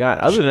 That's all we got.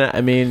 Other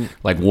than that,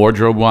 Like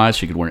wardrobe wise,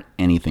 she could wear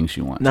anything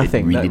she wants.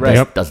 Nothing. It really Right.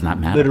 Yep. does not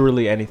matter.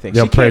 literally anything.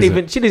 They'll She can't praise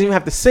even. She doesn't even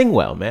have to sing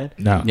well, man.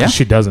 No, Yeah?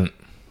 she doesn't.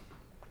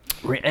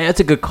 That's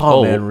a good call,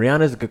 Oh. man.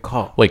 Rihanna's a good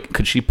call. Wait,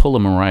 could she pull a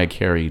Mariah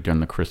Carey during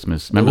the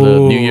Christmas? Remember the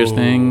New Year's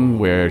thing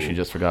where she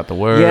just forgot the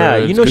words? Yeah,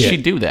 you know could she- she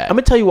do that? I'm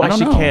gonna tell you I why don't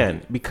she know.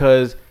 can,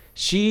 because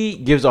she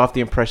gives off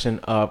the impression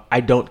of I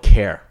don't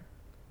care.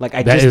 Like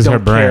I That just is her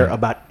don't care brand.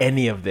 about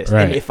any of this.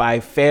 Right. And if I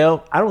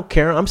fail, I don't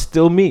care. I'm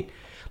still me.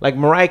 Like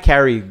Mariah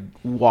Carey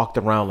walked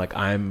around like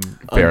I'm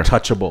Fair.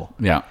 untouchable.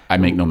 Yeah, I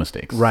make no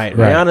mistakes. Right.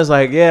 Right. Rihanna's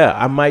like, yeah,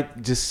 I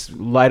might just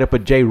light up a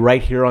J right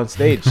here on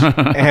stage.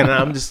 And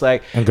I'm just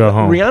like, And go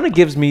home. Rihanna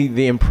gives me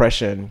the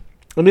impression,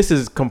 and this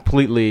is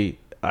completely,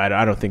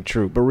 I don't think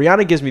true, but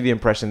Rihanna gives me the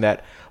impression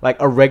that like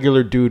a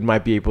regular dude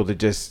might be able to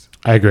just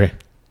I agree.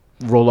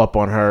 roll up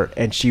on her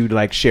and she would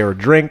like share a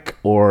drink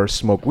or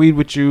smoke weed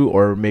with you,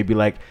 or maybe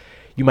like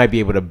you might be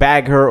able to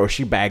bag her or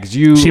she bags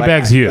you. She Like,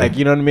 bags you. Like,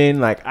 you know what I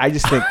mean? Like, I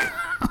just think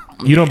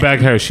You don't bag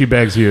her; she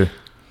bags you.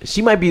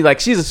 she might be like,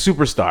 she's a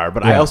superstar,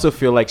 but I Yeah. also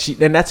feel like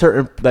and that's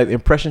her, like,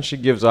 impression she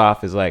gives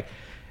off is like,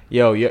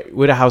 yo,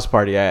 with a house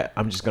party,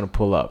 I'm just going to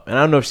pull up. And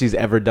I don't know if she's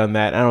ever done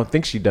that. I don't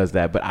think she does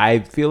that, but I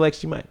feel like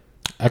she might.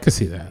 I could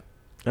see that.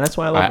 And that's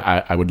why I love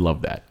her. I would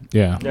love that.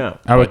 Yeah, Yeah.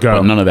 I would go.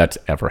 But none of that's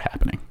ever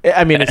happening.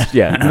 I mean, it's,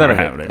 yeah, none of it.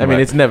 happening, I mean,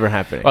 right. it's never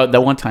happening.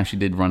 That one time she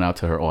did run out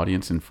to her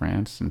audience in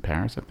France, in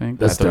Paris, I think.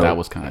 That's I thought dope. that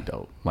was kind of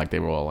dope. Like they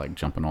were all like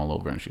jumping all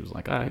over, and she was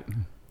like, "All right,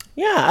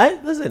 Yeah,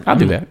 listen. I'll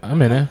do that."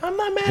 I'm in it. I'm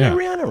not mad Yeah. at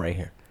Rihanna right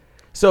here.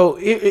 So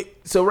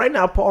so right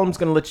now, Paul, I'm just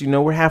gonna let you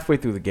know we're halfway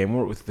through the game.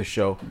 We're with the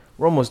show.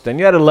 We're almost done.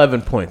 You had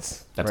 11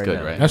 points. That's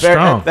good, right? That's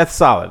strong. That's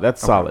solid.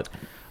 That's solid.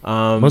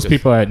 Most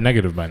people are at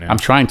negative by now. I'm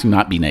trying to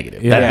not be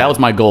negative. Yeah. That was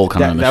my goal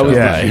coming on the That show. was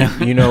today. the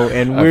key, you know,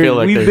 and I feel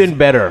like we've there's- been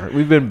better.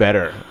 We've been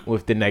better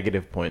with the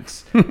negative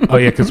points. Oh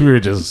yeah, because we were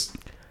just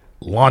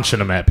launching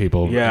them at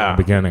people in the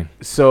beginning.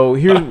 So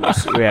here,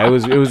 it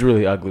was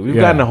really ugly. We've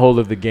gotten a hold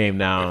of the game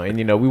now, and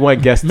we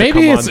want guests to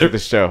come on to the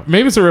show.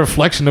 Maybe it's a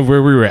reflection of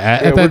where we were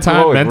at that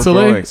time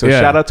mentally. So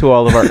shout out to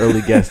all of our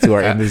early guests who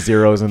are in the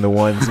zeros and the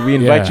ones. We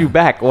invite you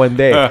back one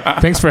day.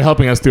 Thanks for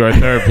helping us through our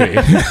therapy.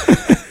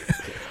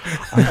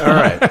 All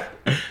right.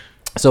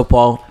 So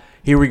Paul,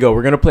 here we go.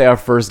 We're going to play our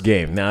first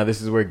game. Now,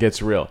 this is where it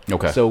gets real.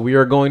 Okay. So we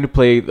are going to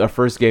play our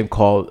first game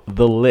called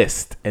The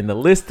List. And the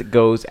list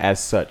goes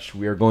as such.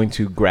 We are going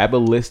to grab a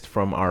list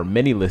from our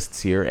many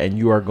lists here, and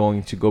you are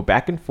going to go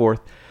back and forth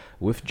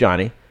with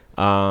Johnny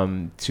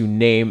to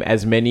name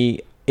as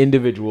many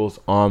individuals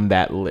on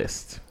that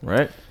list,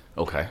 right?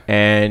 Okay.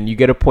 And you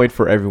get a point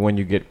for everyone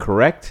you get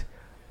correct.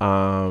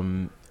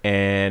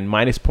 And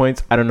minus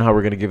points, I don't know how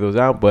we're going to give those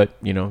out, but,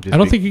 just I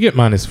don't think you get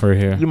minus for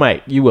here. You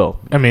might. You will.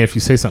 I mean, if you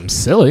say something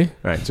silly.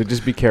 All right, so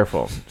just be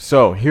careful.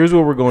 So here's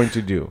what we're going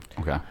to do.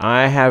 Okay.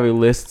 I have a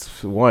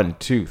list, 1,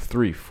 2,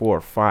 3,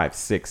 4, 5,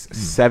 6,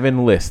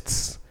 7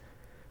 lists.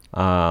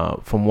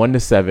 From 1 to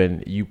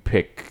 7, you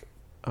pick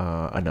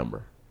a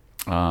number.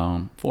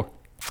 4.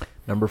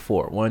 Number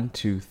 4. 1,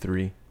 2,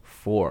 3,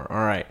 4. All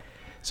right.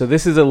 So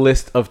this is a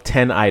list of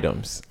 10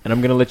 items, and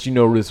I'm going to let you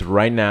know this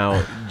right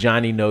now.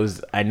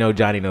 I know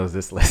Johnny knows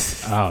this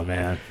list. Oh,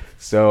 man.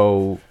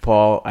 So,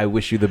 Paul, I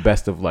wish you the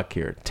best of luck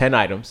here. 10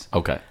 items.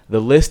 Okay. The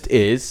list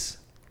is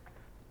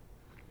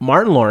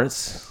Martin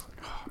Lawrence,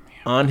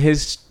 on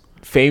his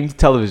famed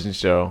television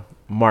show,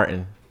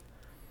 Martin,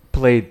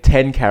 played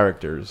 10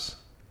 characters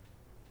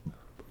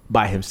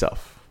by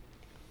himself.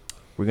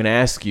 We're going to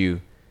ask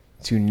you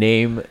to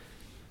name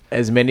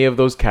as many of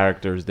those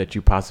characters that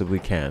you possibly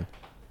can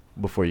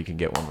before you can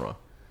get one wrong.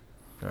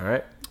 All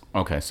right?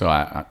 Okay, so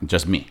I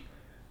just me.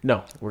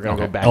 No, we're going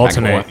to go back.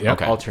 Alternate. Back and forth. Yep.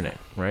 Okay. Alternate,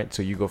 right?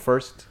 So you go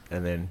first,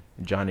 and then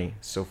Johnny,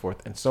 so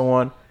forth and so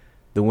on.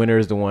 The winner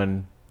is the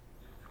one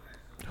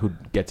who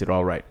gets it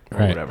all right,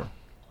 or whatever.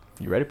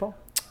 You ready, Paul?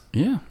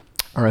 Yeah.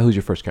 All right, who's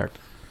your first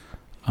character?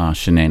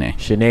 Shanae.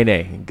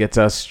 Shanae gets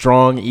a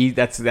strong E.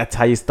 That's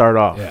how you start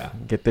off. Yeah.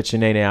 Get the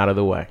Shanae out of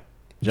the way.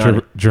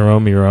 Johnny.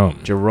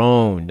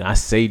 Jerome. I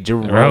say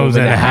Jerome's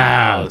in the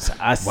house.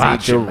 I say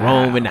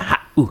Jerome in the house.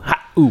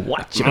 Ooh,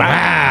 watch your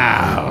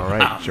mouth. All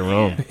right,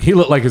 Jerome. He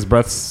looked like his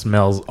breath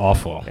smells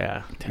awful.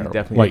 Yeah, terrible.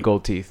 Definitely Like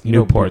gold teeth.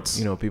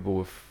 Newports. People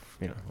with,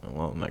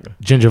 well, I'm not gonna.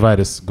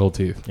 Gingivitis, gold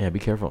teeth. Yeah, be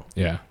careful.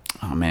 Yeah.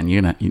 Oh man,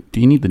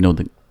 do you need to know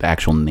the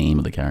actual name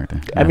of the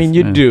character? I mean,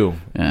 you do.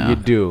 Yeah. You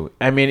do.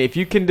 I mean, if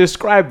you can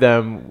describe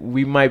them,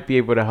 we might be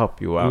able to help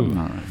you out.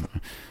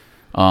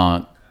 All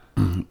right.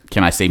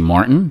 Can I say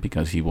Martin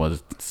because he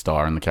was the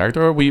star in the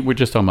character, or we're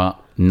just talking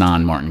about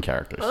non-Martin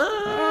characters?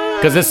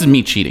 Because this is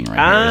me cheating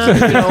right here.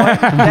 You know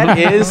what?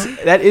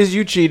 That is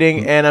you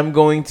cheating, and I'm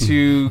going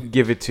to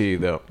give it to you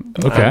though.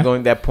 Okay.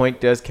 That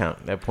point does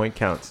count. That point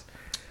counts.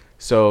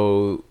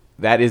 So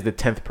that is the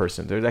 10th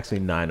person. There's actually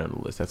 9 on the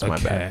list. That's my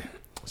bad.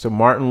 So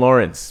Martin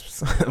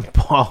Lawrence,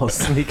 Paul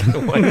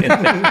sneaking one in.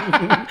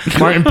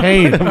 Martin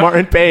Payne.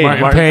 Martin Payne.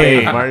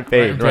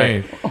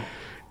 Right.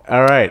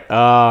 All right.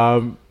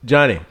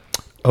 Johnny.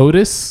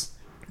 Otis,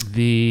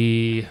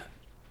 the... you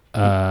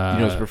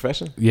know his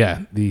profession?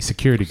 Yeah, the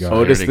security guard.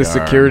 Otis, the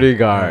security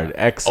guard.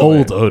 Yeah.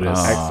 Excellent. Old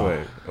Otis.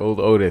 Excellent. Old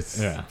Otis.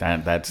 Yeah.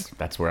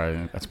 That's where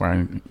I.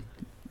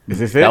 Is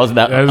this it? That was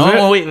that. That was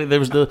it? Wait, there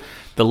was the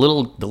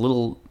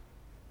little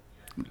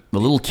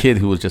kid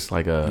who was just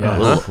like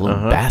a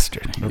little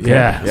bastard. Okay.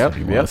 Yeah. Yep.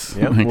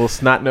 Little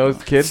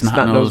snot-nosed kid.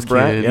 Snot-nosed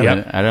brat.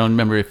 Yep. I don't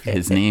remember if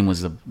his name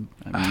was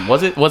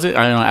was it?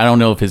 I don't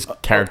know if his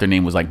character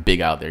name was like big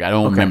out there. I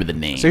don't remember the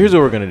name. So here's what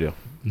we're gonna do.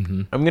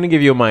 Mm-hmm. I'm gonna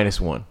give you a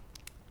 -1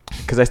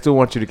 because I still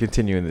want you to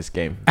continue in this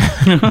game.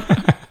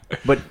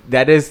 But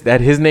that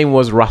his name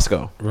was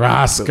Roscoe.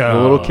 Roscoe. The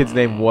little kid's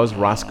name was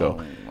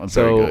Roscoe.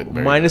 So very good,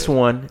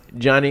 -1.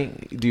 Johnny,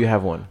 do you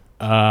have one?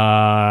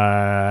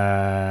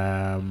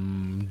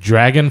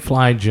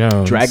 Dragonfly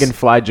Jones.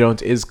 Dragonfly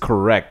Jones is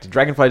correct.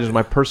 Dragonfly Jones is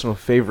my personal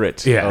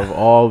favorite of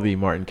all the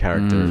Martin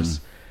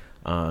characters.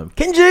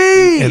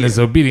 Kenji and his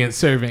obedient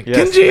servant,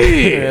 yes.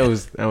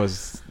 Kenji. that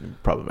was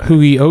problematic. Who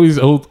he always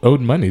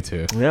owed money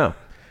to. Yeah.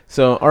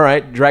 So all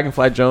right,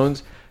 Dragonfly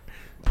Jones.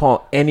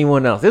 Paul,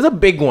 anyone else? There's a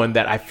big one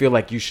that I feel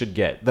like you should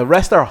get. The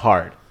rest are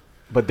hard,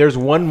 but there's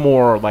one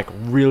more like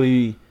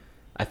really,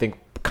 I think,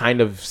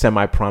 kind of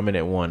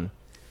semi-prominent one.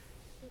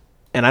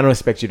 And I don't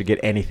expect you to get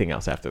anything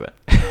else after that.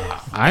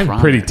 I'm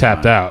pretty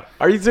tapped out.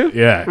 Are you too?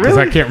 Yeah, because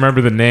I can't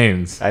remember the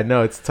names. I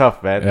know, it's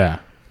tough, man. Yeah.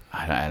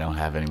 I don't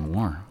have any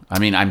more. I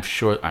mean, I'm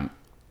sure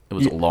it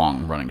was a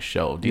long-running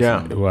show.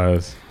 Yeah, it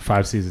was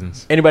 5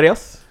 seasons. Anybody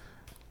else?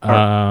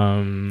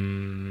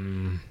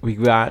 We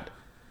got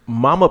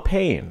Mama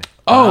Payne.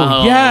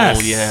 Oh,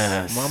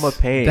 yes. Mama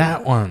Payne.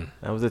 That one.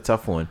 That was a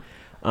tough one.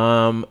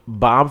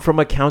 Bob from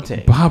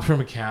Accounting.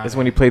 That's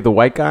when he played the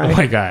white guy. The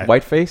white guy.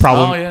 Whiteface.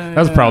 That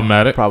was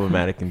problematic.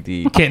 Problematic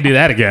indeed. Can't do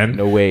that again.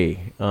 No way.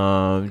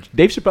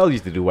 Dave Chappelle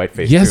used to do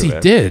whiteface. Yes, too, he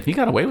did. He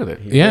got away with it.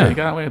 He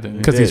got away with it.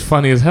 Because he's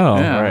funny as hell.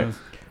 Yeah. Right.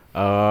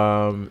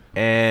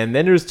 And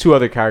then there's two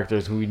other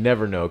characters who we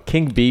never know: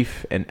 King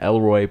Beef and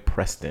Elroy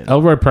Preston.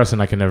 Elroy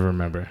Preston, I can never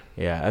remember.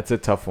 Yeah, that's a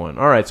tough one.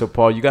 All right, so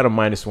Paul, you got a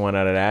 -1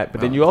 out of that,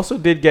 but then you also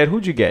did get.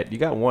 Who'd you get? You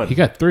got 1. He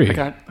got 3. I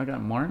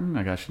got Martin.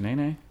 I got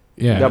Shanae.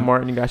 Yeah, You got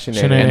Martin. You got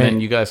Sinead. Sinead. And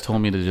then you guys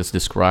told me to just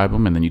describe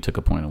them, and then you took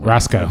a point away.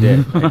 Roscoe. I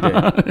did. All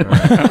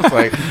right. I was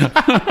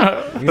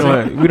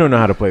like, We don't know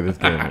how to play this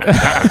game.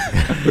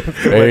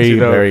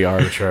 very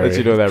arbitrary. Let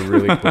you know that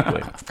really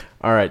quickly.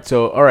 All right,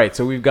 so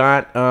we've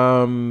got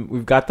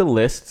the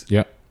list.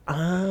 Yeah.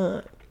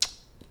 I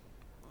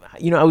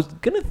was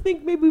gonna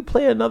think maybe we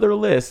play another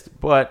list,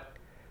 but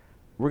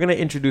we're gonna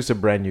introduce a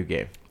brand new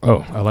game.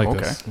 Oh, I like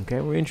this.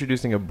 Okay, we're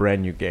introducing a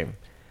brand new game,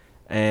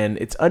 and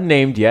it's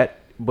unnamed yet,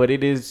 but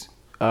it is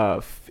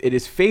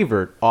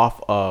favored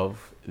off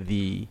of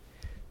the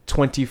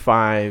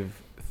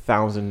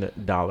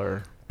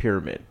 $25,000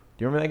 pyramid.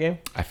 Do you remember that game?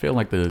 I feel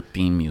like the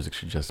theme music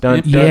should just Dun,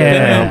 be.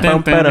 Yeah. Very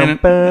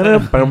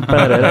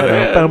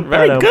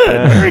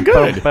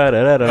good.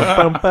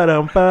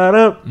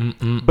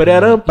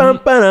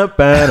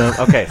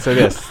 Okay, so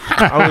this.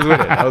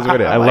 I was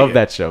with it. I love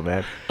that show,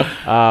 man.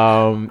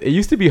 It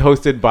used to be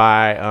hosted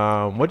by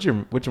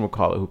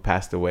whatchamacallit, who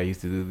passed away. He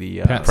used to do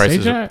the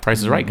Price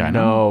is Right guy.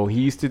 No, he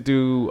used to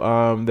do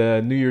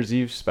the New Year's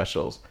Eve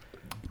specials.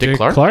 Dick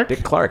Clark?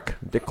 Dick Clark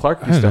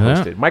used to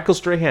host it. Michael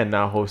Strahan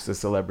now hosts the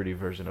celebrity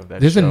version of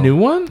that There's show. a new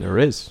one? There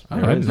is. I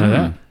didn't know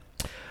that.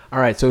 All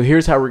right, so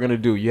here's how we're going to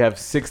do. You have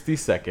 60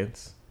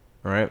 seconds,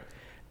 all right?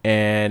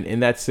 And in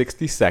that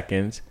 60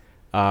 seconds,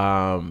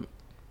 Paul,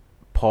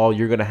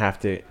 you're going to have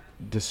to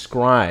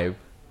describe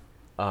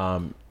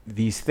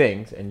these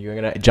things, and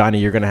Johnny,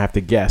 you're going to have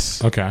to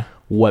guess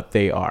what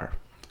they are.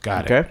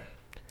 Got it. Okay?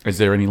 Is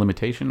there any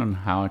limitation on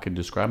how I could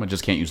describe it? I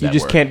just can't use that You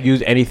just word. can't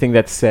use anything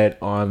that's said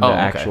on the okay.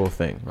 actual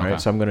thing, right? Okay.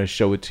 So I'm going to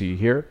show it to you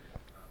here.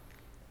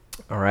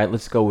 All right,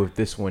 let's go with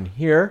this one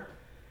here.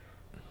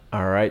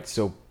 All right,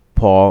 so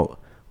Paul,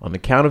 on the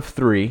count of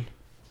 3,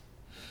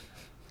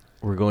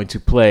 we're going to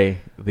play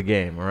the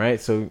game, all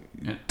right? So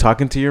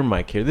talking to your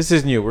mic here. This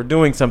is new. We're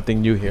doing something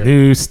new here.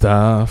 New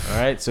stuff. All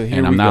right, so here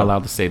And we I'm not go.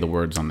 allowed to say the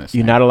words on this.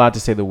 You're not allowed to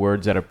say the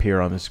words that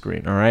appear on the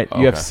screen, all right?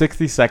 You have Okay.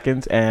 60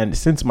 seconds, and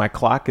since my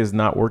clock is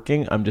not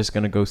working, I'm just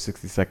going to go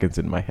 60 seconds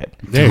in my head.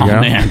 There you Oh, go.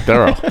 man,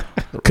 thorough.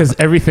 Because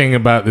everything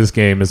about this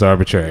game is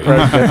arbitrary. All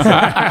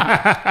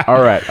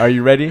right, are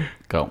you ready?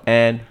 Go.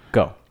 And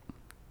go.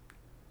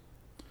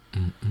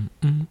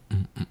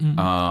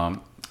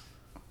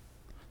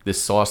 This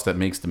sauce that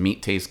makes the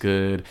meat taste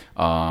good.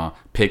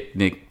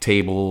 Picnic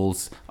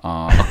tables.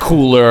 A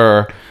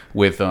cooler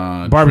with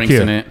Barbecue.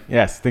 drinks in it.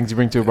 Yes, things you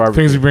bring to a barbecue.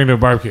 Things you bring to a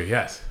barbecue,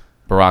 yes.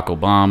 Barack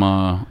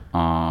Obama.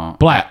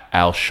 Black.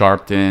 Al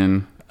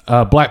Sharpton.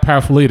 Black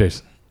powerful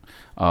leaders.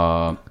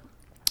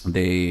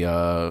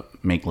 They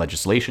make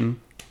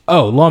legislation.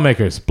 Oh,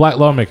 lawmakers. Black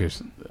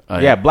lawmakers.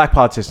 Yeah, black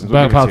politicians. We'll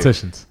Black give it to you.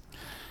 politicians.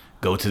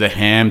 Go to the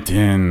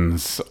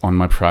Hamptons on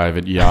my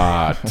private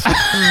yacht.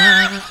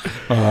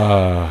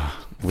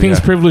 Things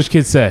privileged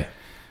kids say.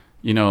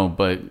 You know,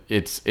 but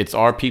it's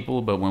our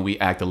people, but when we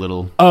act a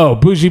little... Oh,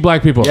 bougie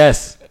black people.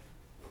 Yes.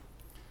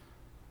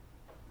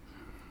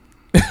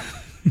 The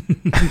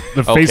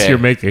face Okay. you're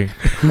making.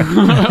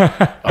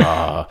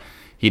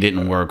 He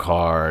didn't work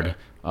hard.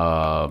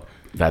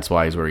 That's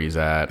why he's where he's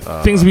at.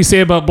 Things we say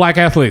about black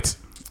athletes.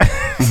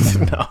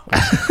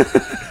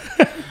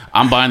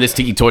 I'm buying this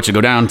tiki torch to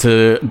go down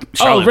to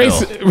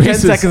Charlottesville. 10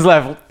 racist. seconds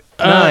left.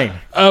 9.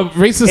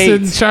 Racist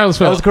 8. in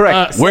Charlottesville. That was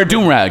correct. Wear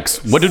doom rags.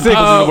 What do 6.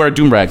 people wear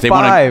doom rags? They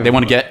want 5.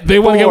 to get... They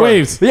want to get 4.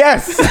 waves.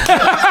 Yes.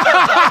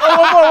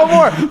 one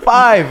more.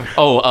 5.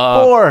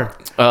 4.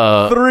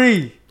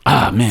 3.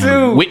 Ah, man.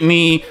 2.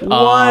 Whitney.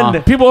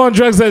 1. People on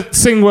drugs that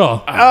sing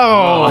well.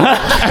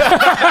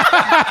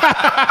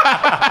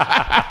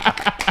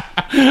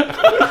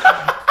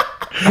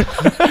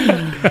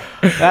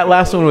 That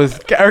last one was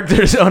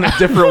characters on a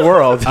different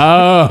world.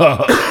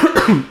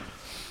 Oh.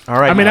 All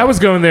right. I mean, I was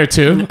going there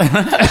too. I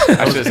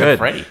should have said good.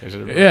 Freddie.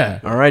 Yeah.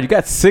 All right, you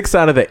got 6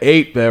 out of the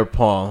 8 there,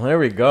 Paul. There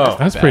we go.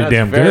 That's pretty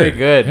damn very good.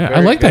 good. Yeah, I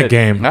Very like good. that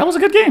game. That was a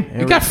good game.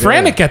 It got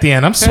frantic at the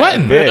end. I'm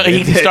sweating. Yeah.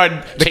 He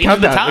started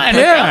changing the time.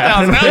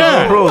 Yeah. The countdowns.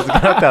 Yeah. Rules, the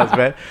countdowns,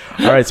 man.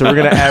 All right, so we're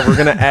gonna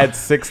add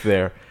 6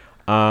 there,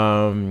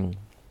 to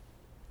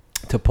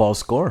Paul's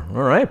score.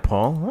 All right,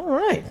 Paul. All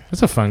right.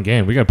 It's a fun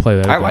game. We got to play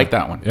that. I again. like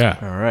that one. Yeah.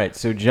 All right.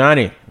 So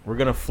Johnny, we're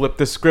gonna flip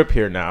the script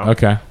here now.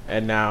 Okay.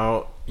 And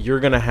now you're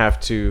gonna have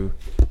to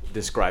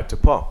describe to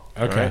Paul.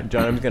 Okay. All right?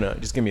 John, I'm gonna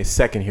just give me a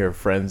second here,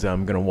 friends.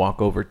 I'm gonna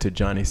walk over to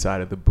Johnny's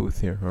side of the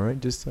booth here. All right.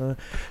 Just dun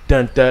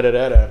da da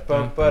da da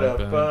bum ba da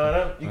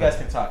ba. You guys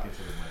can talk into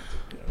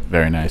the mic.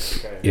 Very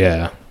nice.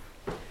 Yeah.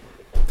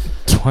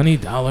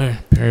 $20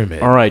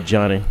 pyramid. All right,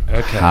 Johnny.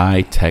 Okay.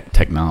 High tech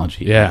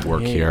technology at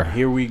work here.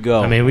 Here we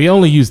go. I mean, we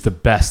only use the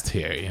best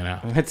here, you know.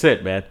 That's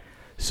it, man.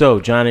 So,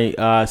 Johnny,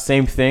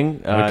 same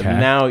thing. Okay.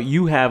 Now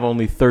you have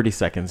only 30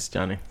 seconds,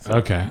 Johnny. So,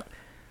 Okay.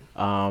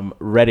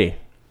 ready.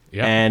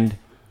 Yep. And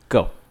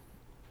go.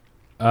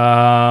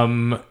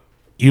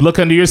 You look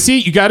under your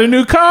seat. You got a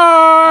new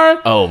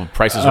car. Oh,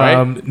 Price is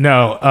Right.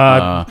 No.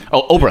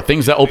 Oprah.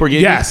 Things that Oprah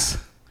gave. Yes.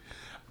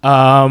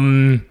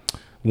 One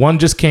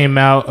just came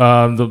out.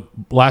 The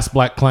Last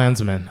Black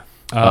Klansman.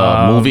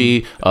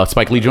 Movie.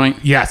 Spike Lee joint.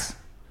 Yes.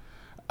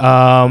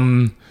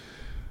 The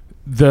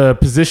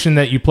position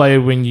that you play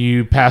when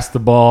you pass the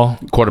ball.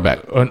 Quarterback.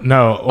 Or you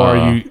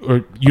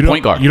don't.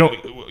 Point guard. You don't.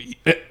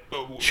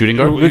 Shooting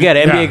guard. We got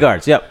NBA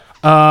guards. Yep.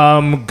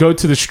 Go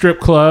to the strip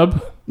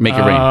club. Make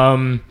it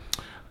rain.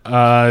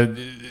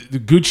 The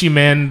Gucci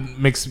Man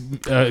makes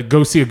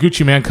go see a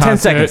Gucci Man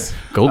concert. 10 seconds.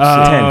 Go see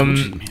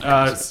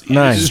Gucci Man.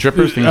 9.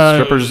 Strippers.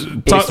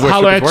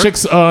 Holler at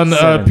chicks on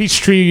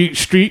Peachtree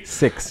Street.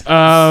 6.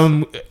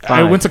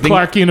 I went to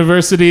Clark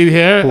University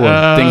here. 4.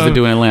 Things to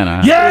do in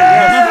Atlanta.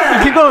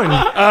 Yeah. Keep going.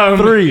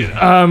 3.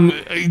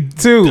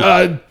 2.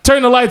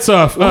 Turn the lights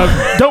off.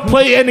 Don't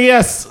play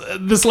NES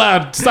this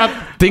loud. Stop.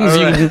 Things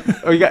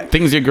Right.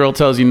 things your girl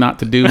tells you not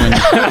to do when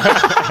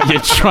you're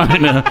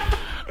trying to.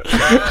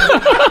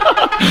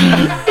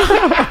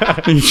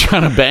 You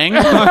trying to bang?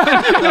 I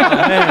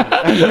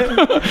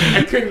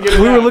couldn't get it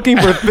We out. were looking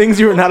for things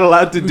you were not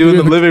allowed to do in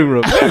the living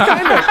room.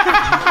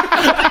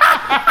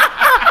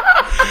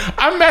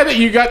 I'm mad that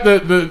you got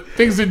the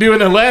things to do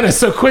in Atlanta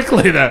so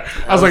quickly there.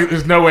 I was like,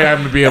 there's no way I'm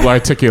going to be able to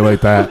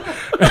articulate that.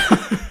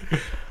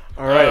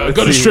 All right.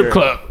 Go to strip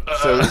club.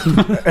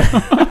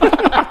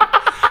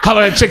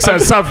 Holler at chicks on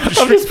South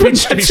Peachtree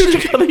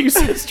Street. You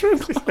said strip.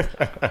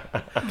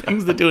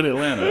 Things to do in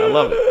Atlanta. I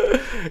love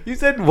it. You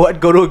said what?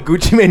 Go to a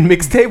Gucci Mane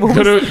mixtape?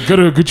 Go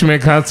to a Gucci Mane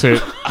concert.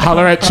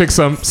 Holler at chicks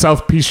on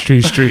South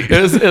Peachtree Street.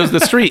 It was the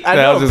street. I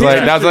That was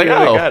just like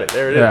oh. got it.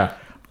 There it is. Yeah.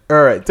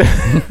 All right.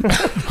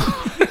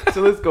 So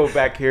let's go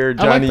back here,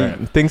 Johnny.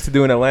 that. Things to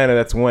do in Atlanta.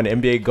 That's 1.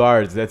 NBA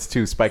guards. That's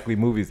 2. Spike Lee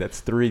movies.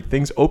 That's 3.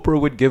 Things Oprah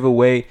would give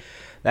away.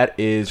 That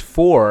is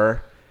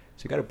 4.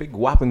 So you got a big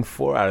whopping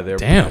 4 out of there.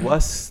 Damn.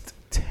 Plus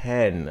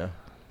 10.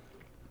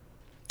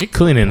 You're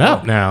cleaning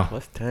up now.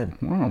 Plus 10.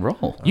 We're on a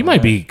roll. You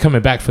might be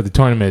coming back for the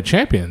Tournament of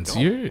Champions.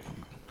 You're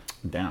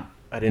Down.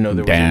 I didn't know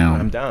there was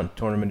Down. I'm down.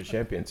 Tournament of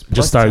Champions.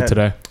 just started 10.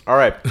 today. All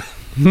right.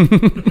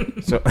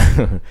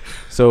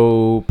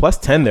 So plus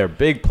 10 there.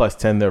 Big plus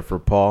 10 there for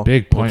Paul.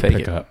 Big point take it.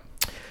 pickup.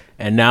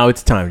 And now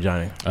it's time,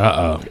 Johnny.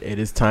 Uh-oh. It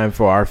is time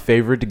for our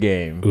favorite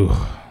game. Ooh.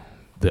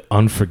 The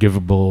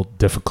unforgivable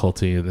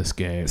difficulty in this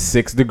game.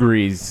 6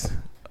 degrees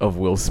of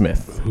Will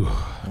Smith.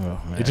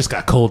 It just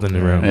got cold in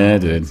the room. Yeah, it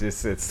did.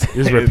 This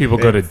is where people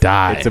go to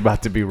die. It's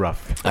about to be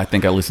rough. I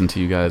think I listened to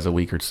you guys a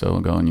week or so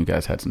ago, and you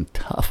guys had some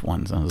tough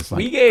ones. I was just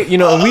like, We gave,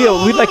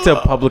 we'd like to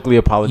publicly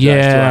apologize to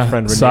Yeah, our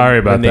friend Renee, sorry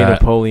about Renee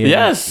that. Napoleon.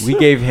 Yes. We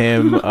gave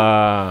him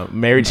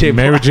Mary J.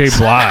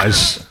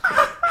 Blige.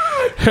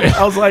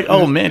 I was like,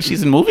 oh man,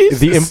 she's in movies.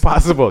 The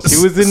Impossible.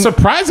 She was in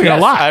Surprising Yes,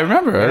 a lot. I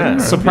remember.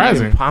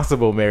 Surprising. The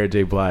Impossible Mary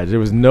J. Blige. There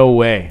was no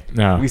way.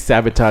 No. We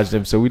sabotaged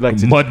him, so we'd like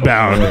to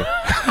Mudbound.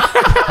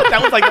 That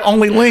was like the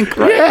only link,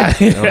 right?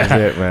 Yeah. That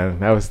was it, man.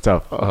 That was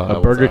tough. A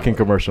Burger King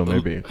commercial,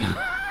 maybe.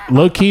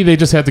 Low key, they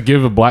just had to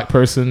give a black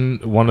person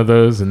one of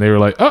those, and they were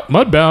like, "Oh,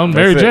 Mudbound,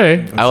 Mary That's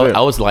J." it.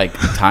 I was like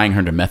tying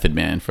her to Method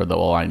Man for the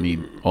All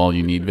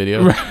You Need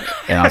video,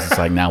 and I was just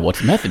like, now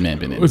what's Method Man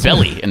been in?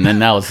 Belly, and then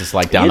now it's just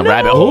like down the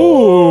rabbit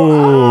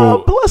hole.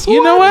 Ooh. Plus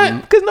You know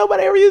what? Because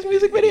nobody ever used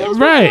music videos.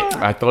 Right.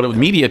 before. I thought it was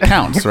media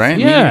counts, right?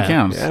 Yeah. Media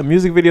counts. Yeah,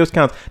 music videos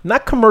count.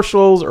 Not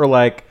commercials or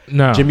like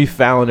No. Jimmy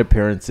Fallon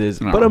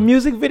appearances, No. but a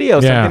music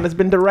video, Yeah. something that's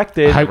been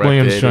directed. Hype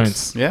Williams Directed.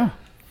 joints. Yeah.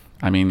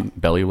 I mean,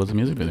 Belly was a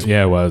music video.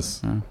 Yeah, it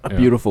was A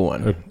beautiful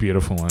one. a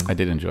beautiful one. I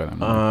did enjoy that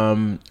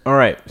movie. All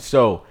right.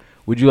 So,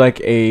 would you like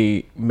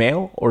a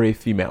male or a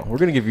female? We're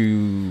gonna give you.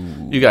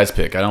 You guys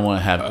pick. I don't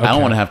want to have. I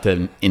don't want to have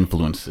to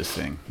influence this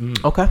thing.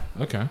 Okay.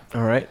 Okay.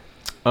 All right.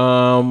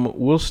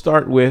 We'll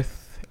start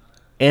with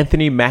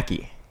Anthony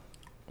Mackie.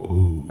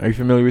 Ooh, Are you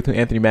familiar with who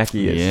Anthony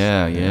Mackie is?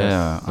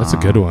 Yeah. that's a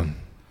good one.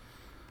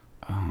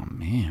 Oh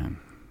man,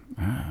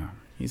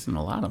 he's in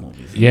a lot of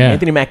movies. Yeah.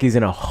 Anthony Mackie's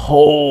in a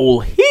whole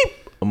heap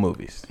of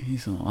movies.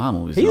 He's in a lot of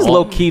movies. He's All-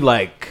 low key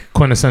like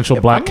Quintessential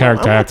black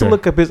character I have to actor.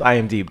 look up his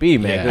IMDb,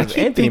 man. Yeah. 'Cause I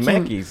keep Anthony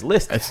thinking- Mackie's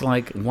list. It's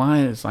like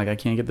why? It's like I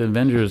can't get the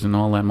Avengers and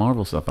all that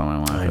Marvel stuff on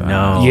my mind. I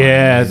know.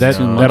 Yeah, There's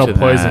too much that'll of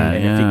that. poison. And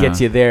if Yeah. he gets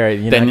you there,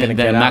 you're Then- not gonna then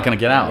get I'm out. not gonna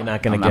get out. You're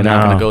not gonna I'm get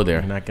not out. gonna go there.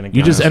 You're not gonna. You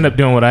get just out. end up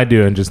doing what I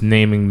do and just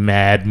naming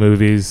mad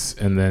movies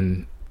and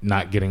then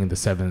not getting the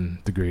 7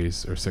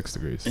 degrees or 6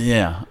 degrees.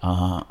 Yeah,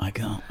 I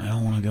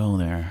don't want to go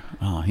there.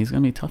 Oh, he's gonna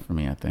be tough for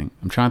me. I think.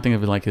 I'm trying to think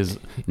of like his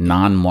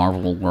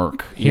non-Marvel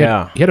work. He had-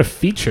 Yeah. he had a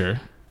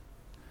feature,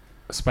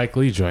 a Spike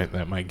Lee joint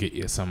that might get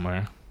you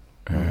somewhere.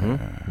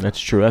 That's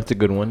true. That's a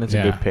good one. That's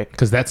a good pick.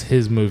 Because that's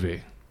his movie,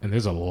 and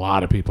there's a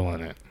lot of people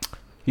in it.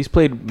 He's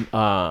played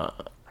a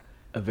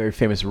very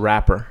famous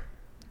rapper,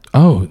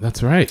 Oh,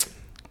 that's right.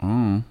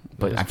 Oh,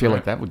 but That is I feel like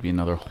correct. that would be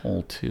another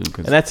hole too.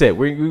 Because and that's it.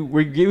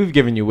 We've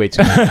given you way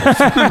too much.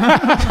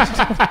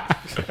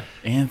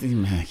 Anthony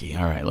Mackie.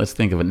 All right, let's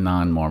think of a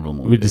non-Marvel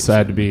movie. We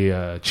decided to be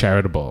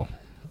charitable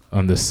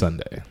on this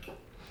Sunday.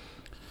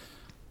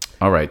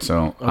 All right,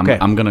 so Okay.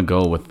 I'm gonna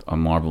go with a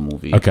Marvel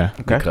movie. Okay.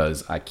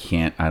 Because I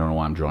don't know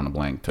why I'm drawing a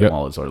blank to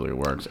all his earlier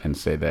works, and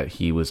say that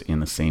he was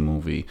in the same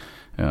movie,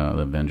 the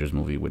Avengers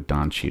movie with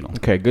Don Cheadle.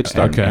 Okay, good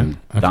start. And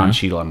Don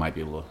Cheadle, I might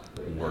be able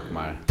to work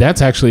my.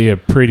 That's actually a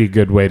pretty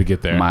good way to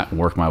get there.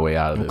 Work my way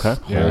out of this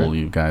hole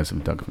you guys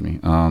have dug for me.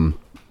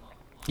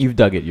 You've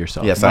dug it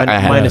yourself. Yes, I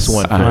have. Minus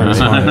one.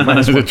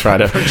 Minus one. Trying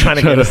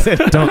to get us in.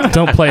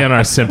 Don't play on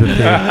our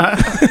sympathy.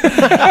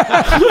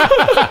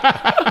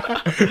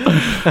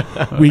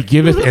 We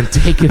giveth and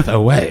taketh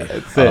away.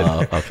 That's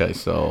it. Okay,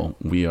 so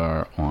we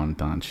are on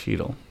Don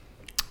Cheadle.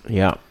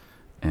 Yeah.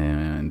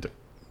 And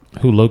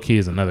who low-key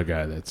is another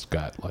guy that's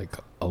got like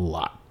a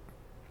lot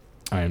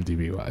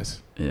IMDb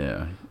wise.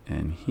 Yeah,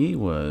 and he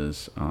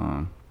was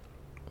Don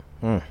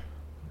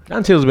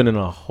Cheadle's been in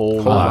a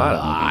whole lot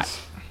of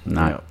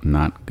movies.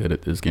 Not good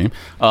at this game.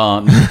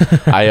 I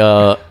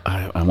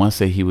want to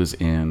say he was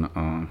in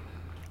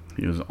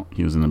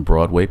he was in a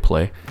Broadway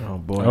play. Oh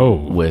boy. Oh,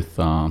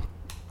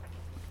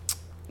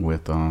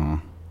 with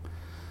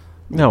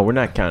No, we're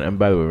not counting. And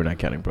by the way, we're not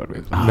counting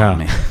Broadway. Oh, no,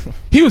 man.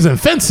 He was in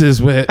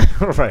Fences with.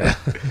 Right.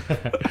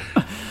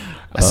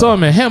 I saw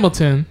him in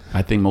Hamilton.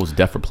 I think Mos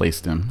Def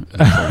replaced him. It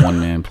was a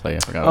one-man play. I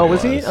forgot. Oh, what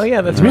was it he? Oh,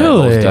 yeah, that's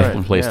Really? right. Mos Def Right.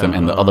 replaced Yeah. him,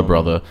 and the other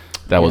brother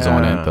that was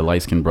on Yeah. it, the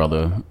light-skinned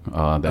brother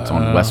that's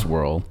on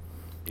Westworld.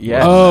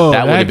 Yeah. Oh,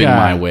 that would have been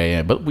guy. my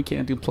way, but we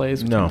can't do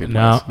plays. We No. can't do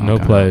No, plays. no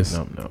Okay. plays.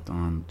 No.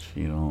 Don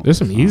Cheadle. There's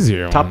some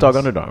easier Top ones. Dog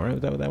Underdog,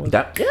 right? That was.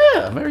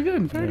 Yeah, very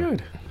good, very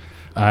good.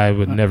 I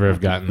would never have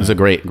gotten It was that. a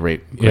great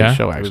Yeah?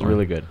 show. It Actually, was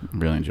really good.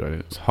 Really enjoyed it.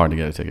 It's hard to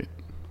get a ticket.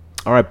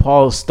 All right,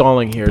 Paul is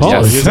stalling here. Paul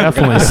Yes. is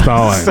definitely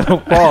stalling. So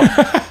Paul,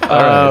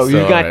 right,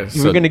 we're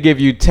so- gonna give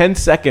you 10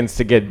 seconds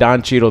to get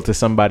Don Cheadle to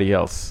somebody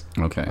else.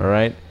 Okay. All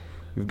right,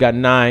 you've got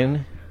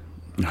 9,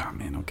 Oh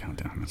man, don't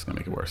count down. That's gonna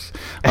make it worse.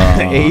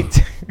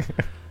 8.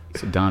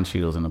 So Don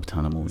Cheadle's in a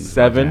ton of movies.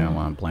 7. Damn,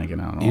 I'm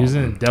blanking out. On He was all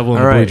of in them. Devil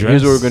in All the Blue right, Dress.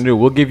 here's what we're gonna do.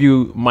 We'll give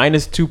you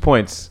minus 2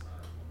 points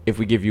if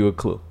we give you a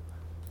clue.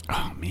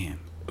 Oh man.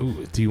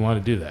 Ooh, do you want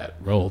to do that?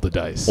 Roll the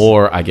dice.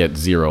 Or I get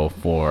 0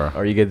 for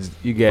Or you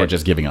for get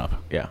just giving up.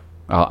 yeah.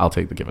 I'll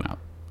take the giving up.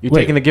 You're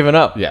Wait. taking the giving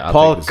up. Yeah, I'll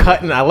Paul take the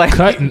cutting. I like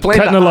Cutting- playing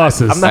cutting the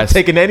losses. I'm not That's-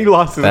 taking any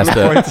losses. That's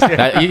No points here.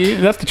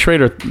 that's the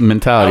trader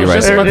mentality I was right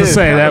just there. about to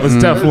say that was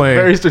definitely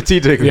very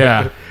strategic.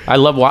 yeah. I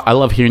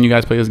love hearing you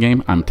guys play this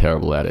game. I'm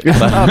terrible at it.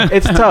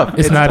 It's tough.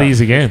 It's not tough.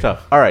 easy game. It's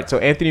tough. All right, so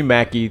Anthony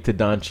Mackie to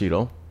Don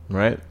Cheadle,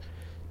 right?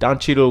 Don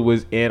Cheadle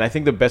was in. I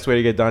think the best way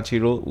to get Don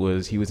Cheadle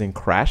was he was in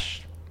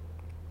Crash.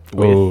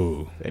 With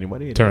Oh,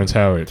 anybody? Terrence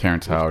Howard.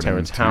 Terrence Howard.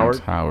 Terrence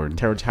Howard.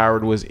 Terrence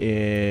Howard was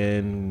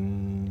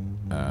in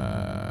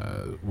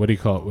What do you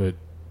call it with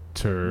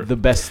The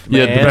Best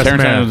Yeah, Man Best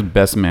Terrence Man. Howard was the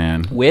best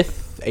man.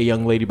 with a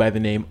young lady by the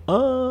name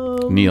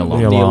of Nia Long.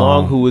 Nia Nia Long.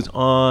 Long, who was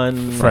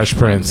on Fresh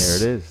Prince.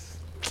 There it is.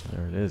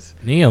 There it is.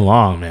 Nia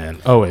Long, man,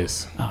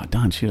 always. Oh,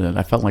 Don Cheadle.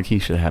 I felt like he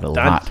should have had a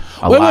Don-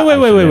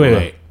 lot.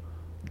 Wait.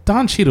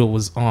 Don Cheadle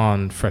was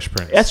on Fresh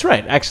Prince. That's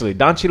right. Actually,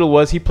 Don Cheadle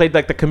was. He played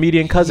like the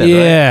comedian cousin.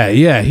 Right?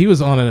 Yeah. He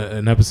was on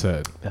an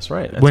episode That's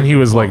right. That's when a he good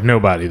was call. like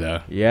nobody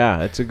though. Yeah,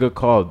 that's a good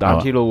call. Don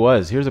Oh. Cheadle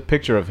was. Here's a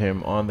picture of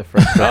him on the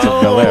Fresh Prince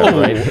of Bel-Air,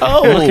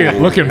 right?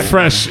 Looking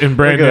fresh and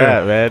brand Look new.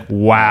 at that, man.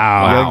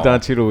 Wow. Young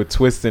Don Cheadle with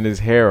twists in his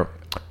hair.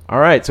 All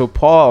right, so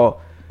Paul,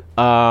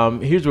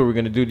 here's what we're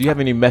gonna do. Do you have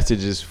any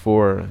messages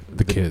for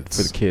The kids.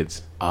 For the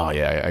kids. Oh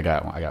yeah, I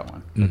got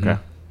one. Mhm. Okay.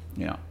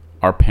 You know,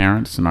 our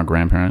parents and our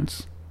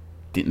grandparents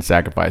didn't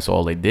sacrifice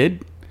all they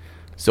did,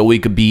 so we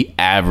could be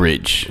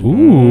average.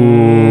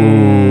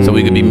 Ooh. So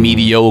we could be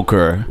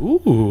mediocre.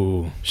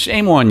 Ooh.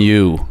 Shame on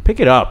you. Pick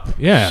it up.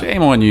 Yeah.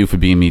 Shame on you for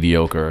being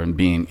mediocre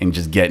and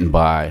just getting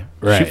by.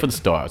 Right. Shoot for the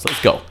stars.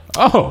 Let's go.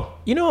 Oh.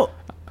 You know,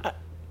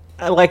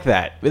 I like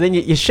that. But then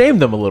you shame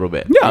them a little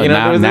bit. Yeah. You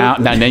know, now,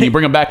 then you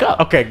bring them back up.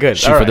 Okay, good.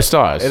 Shoot All for right. the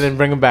stars. And then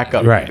bring them back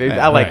up. Right.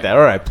 I like Right. that.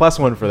 All right,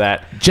 +1 for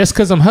that. Just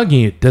because I'm hugging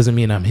you doesn't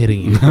mean I'm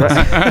hitting you.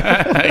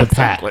 The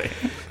pat.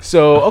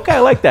 So, okay, I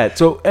like that.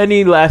 So,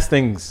 any last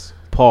things,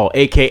 Paul,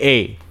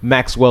 a.k.a.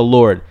 Maxwell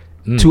Lord,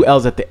 2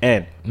 L's at the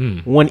end,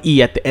 1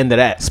 E at the end of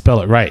that.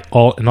 Spell it right.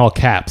 All in all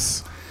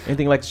caps.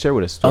 Anything you'd like to share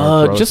with us?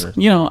 Storm Throws Just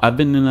or- I've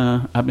been in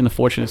a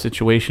fortunate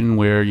situation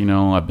where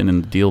I've been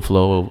in the deal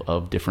flow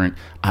of different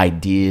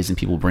ideas and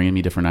people bringing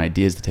me different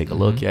ideas to take a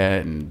look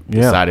at and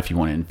decide if you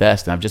want to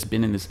invest. And I've just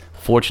been in this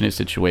fortunate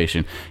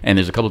situation. And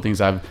there's a couple of things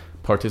I've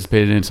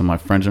participated in. Some of my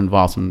friends are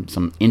involved.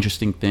 Some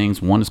interesting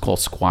things. One is called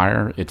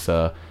Squire. It's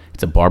a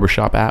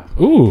barbershop app.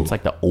 Ooh. It's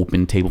like the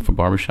open table for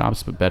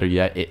barbershops, but better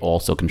yet, it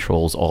also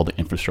controls all the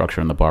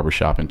infrastructure in the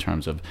barbershop in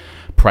terms of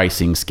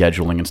pricing,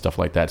 scheduling, and stuff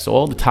like that. So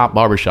all the top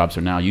barbershops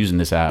are now using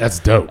this app. That's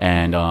dope.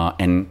 And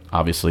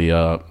obviously,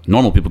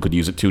 normal people could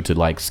use it too to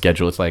like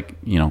schedule. It's like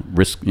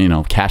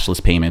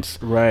cashless payments.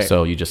 Right.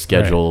 So you just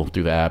schedule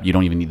through the app. You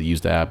don't even need to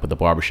use the app, but the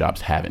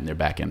barbershops have it in their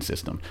back end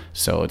system.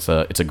 So it's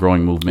a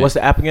growing movement. What's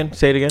the app again?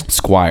 Say it again.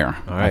 Squire?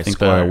 All right, I think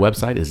Squire. the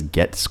website is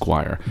Get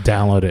Squire.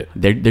 Download it.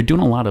 They're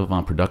doing a lot of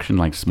production production,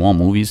 like small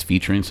movies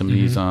featuring some of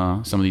these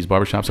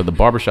barbershops. So the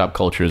barbershop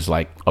culture is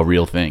like a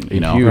real thing, you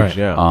know. Huge,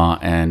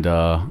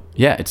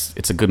 yeah.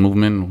 It's a good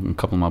movement. A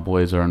couple of my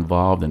boys are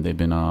involved, and they've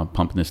been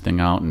pumping this thing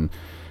out and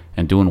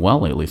doing well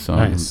lately. So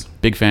nice.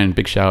 Big fan.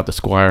 Big shout out to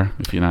Squire.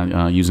 If you're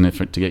not using it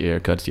to get your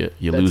haircuts,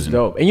 you're That's losing.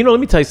 Dope. And let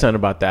me tell you something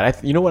about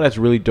that. You know what? That's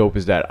really dope.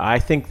 Is that I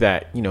think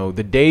that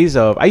the days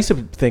of I used to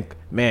think,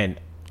 man,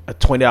 a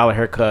 $20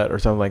 haircut or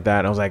something like that.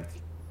 And I was like,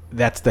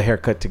 that's the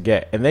haircut to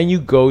get. And then you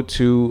go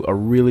to a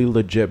really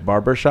legit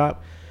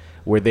barbershop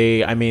where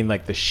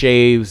like the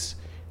shaves,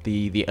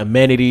 the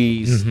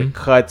amenities, the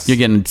cuts. You're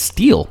getting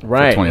steel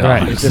right, for $20.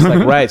 right. It's just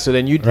like right. So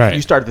then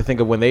you start to think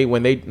of when they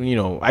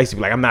I used to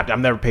be like,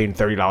 I'm never paying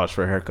 $30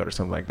 for a haircut or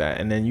something like that.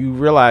 And then you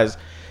realize,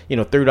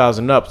 $30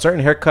 and up,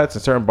 certain haircuts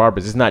and certain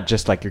barbers, it's not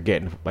just like you're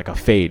getting like a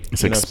fade.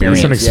 It's experience.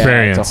 It's an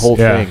experience. It's a whole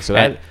thing. So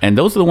and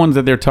those are the ones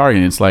that they're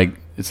targeting. It's like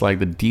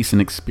the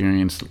decent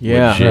experience.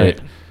 Yeah.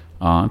 Legit.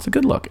 It's a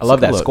good look. I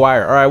love that.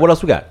 Squire. All right, what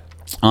else we got?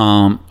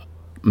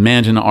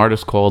 Managing an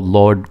artist called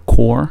Lord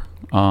Core.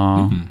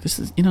 This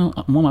is, one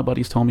of my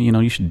buddies told me,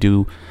 you should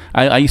do.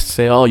 I used to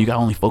say, oh, you got to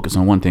only focus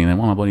on one thing. And then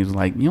one of my buddies was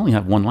like, you only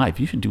have one life.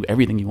 You should do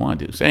everything you want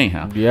to do. So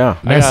anyhow, yeah.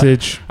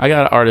 Message. I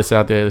got an artist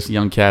out there, this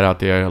young cat out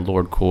there,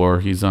 Lord Core.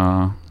 He's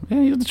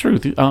he's the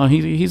truth.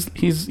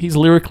 He's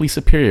lyrically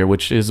superior,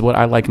 which is what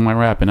I like in my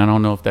rap. And I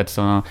don't know if that's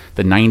the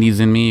 90s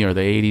in me or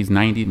the 80s,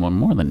 90s, well,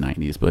 more than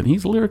 90s. But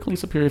he's lyrically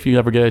superior. If you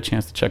ever get a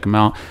chance to check him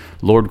out,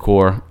 Lord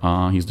Core.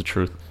 He's the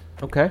truth.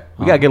 Okay,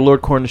 we gotta get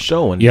Lord Core on the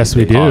show. Yes,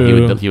 we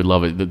do. He would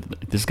love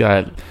it. This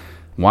guy,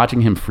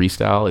 watching him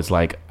freestyle is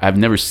like, I've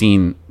never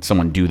seen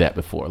someone do that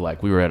before.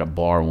 Like, we were at a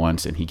bar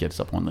once, and he gets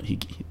up on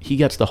he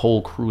gets the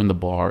whole crew in the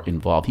bar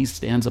involved. He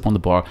stands up on the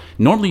bar.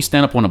 Normally, you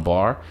stand up on a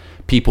bar,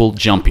 people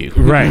jump you.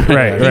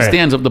 Right. He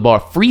stands up the bar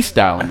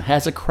freestyling,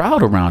 has a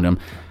crowd around him.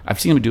 I've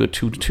seen him do it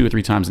two or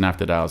three times, and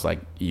after that, I was like,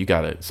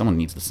 someone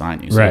needs to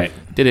sign you. So right.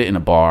 Did it in a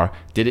bar,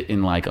 did it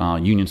in like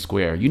Union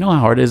Square. You know how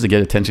hard it is to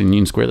get attention in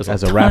Union Square? There's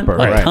as a rapper,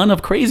 a ton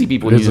of crazy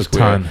people in Union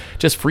Square.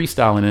 Just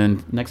freestyling,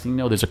 and next thing you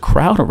know, there's a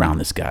crowd around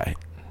this guy.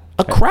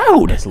 A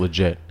crowd. That's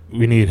legit.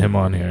 We need him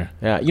on here.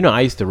 Yeah,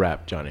 I used to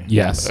rap, Johnny.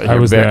 Yes, I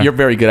was there. You're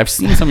very good. I've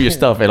seen some of your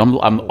stuff, and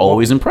I'm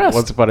always impressed.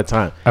 Once upon a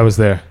time. I was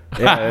there.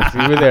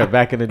 Yeah, you were there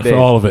back in the day. For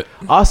all of it.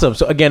 Awesome.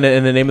 So again,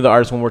 in the name of the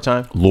artist, one more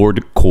time.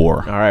 Lord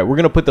Core. All right, we're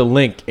gonna put the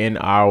link in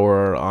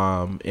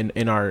our in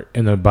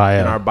the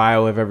bio, in our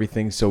bio of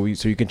everything, so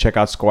you can check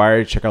out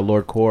Squire, check out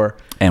Lord Core.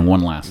 And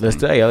one last thing.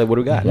 Let's tell what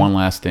do we got? One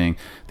last thing.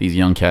 These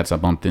young cats I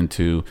bumped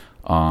into,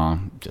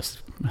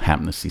 just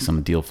happened to see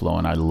some deal flow,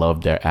 and I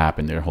love their app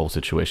and their whole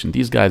situation.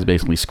 These guys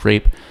basically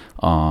scrape.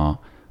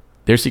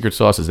 Their secret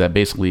sauce is that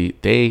basically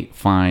they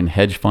find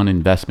hedge fund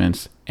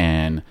investments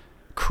and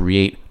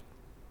create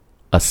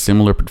a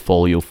similar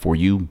portfolio for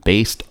you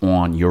based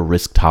on your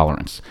risk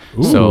tolerance.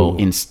 Ooh. So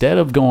instead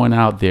of going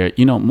out there,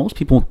 most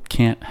people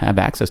can't have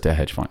access to a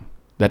hedge fund.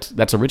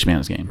 That's a rich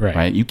man's game,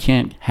 right? You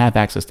can't have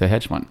access to a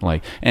hedge fund.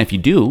 And if you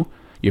do,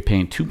 you're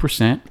paying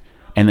 2%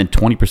 and then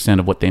 20%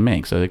 of what they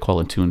make. So they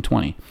call it 2 and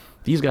 20.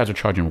 These guys are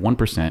charging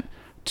 1%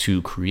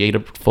 to create a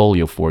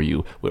portfolio for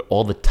you with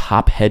all the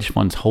top hedge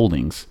funds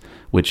holdings,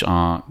 which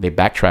they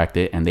backtracked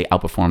it and they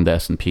outperformed the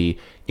S&P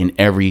in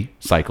every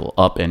cycle,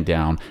 up and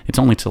down. It's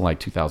only till like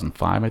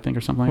 2005, I think,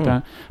 or something like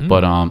that.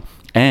 But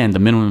and the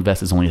minimum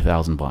invest is only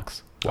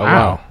 $1,000.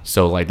 Wow.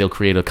 So they'll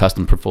create a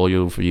custom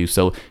portfolio for you.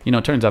 So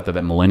it turns out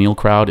that millennial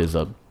crowd is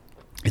a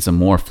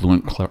more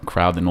affluent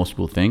crowd than most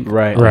people think.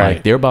 Right.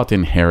 Like, they're about to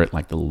inherit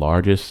like the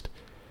largest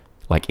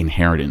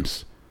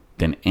inheritance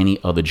than any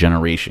other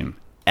generation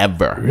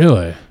ever.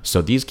 Really?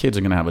 So these kids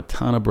are going to have a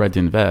ton of bread to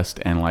invest,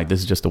 and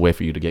this is just a way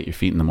for you to get your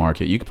feet in the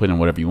market. You can put in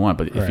whatever you want,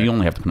 but if you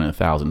only have to put in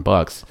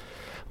 $1,000,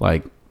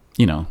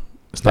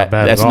 it's not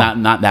bad. That's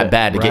not that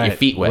bad to get your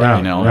feet wet,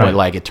 Right.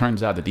 But it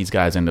turns out that these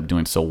guys end up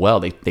doing so well.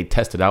 They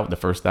tested out the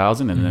first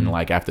 1,000, and then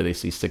after they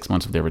see 6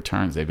 months of their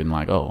returns, they've been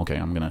like, oh, okay,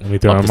 I'm gonna up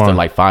this to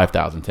like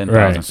 5,000, 10,000.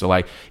 Right.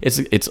 So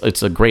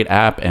it's a great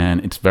app,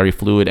 and it's very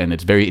fluid and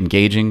it's very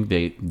engaging.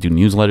 They do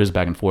newsletters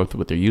back and forth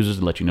with their users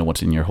to let you know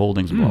what's in your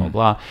holdings, blah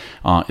blah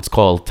blah. It's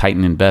called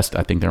Titan Invest.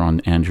 I think they're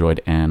on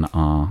Android and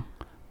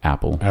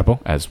Apple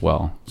as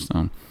well.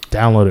 So.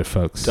 Download it,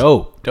 folks.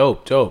 Dope.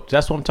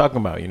 That's what I'm talking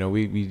about.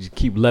 We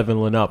keep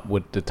leveling up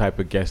with the type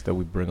of guests that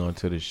we bring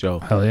onto the show.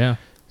 Hell yeah.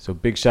 So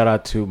big shout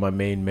out to my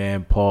main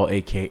man, Paul,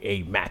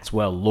 a.k.a.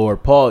 Maxwell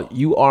Lord. Paul,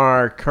 you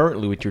are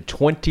currently with your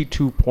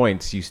 22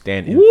 points. You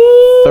stand in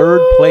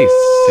third place.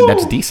 And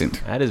that's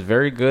decent. That is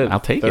very good. I'll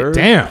take it.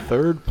 Damn.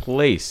 Third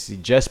place. You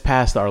just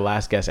passed our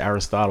last guest,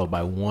 Aristotle,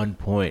 by 1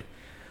 point.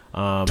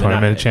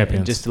 20-minute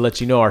champions. Just to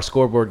let you know, our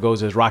scoreboard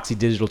goes as Roxy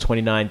Digital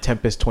 29,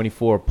 Tempest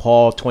 24,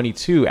 Paul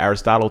 22,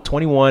 Aristotle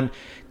 21,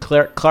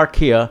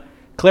 Clarkia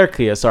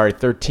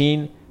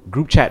 13,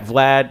 Group Chat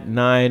Vlad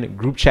 9,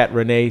 Group Chat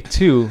Renee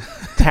 2,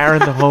 Taryn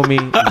the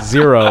Homie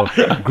 0,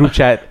 Group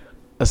Chat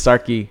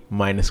Asarki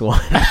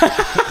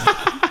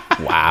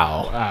 -1.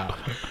 Wow.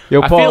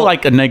 Yo, I Paul, feel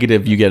like a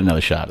negative. You get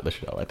another shot at the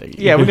show. I think.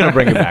 Yeah, we're gonna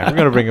bring it back.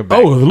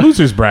 Oh, the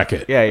losers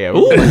bracket. Yeah,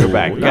 we're gonna bring it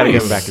back. We gotta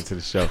get him back into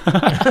the show.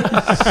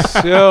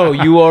 So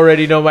you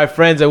already know, my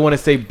friends. I want to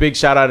say big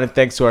shout out and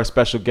thanks to our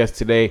special guest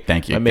today.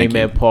 Thank you, my main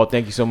man Paul.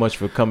 Thank you so much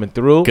for coming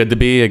through. Good to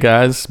be here,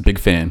 guys. Big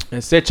fan.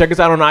 That's it. Check us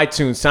out on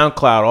iTunes,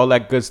 SoundCloud, all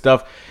that good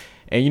stuff.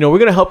 And, we're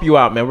going to help you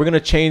out, man. We're going to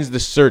change the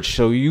search.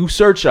 So you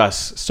search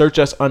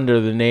us under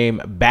the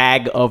name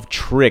Bag of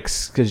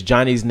Tricks, because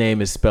Johnny's name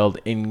is spelled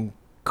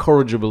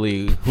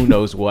incorrigibly who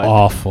knows what.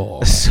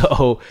 Awful.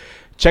 So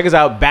check us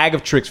out, Bag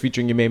of Tricks,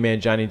 featuring your main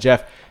man, Johnny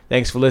Jeff.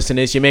 Thanks for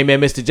listening. It's your main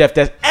man, Mr. Jeff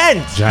Des,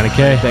 and Johnny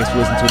K. Thanks for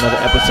listening to another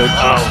episode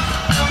of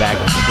Bag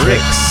of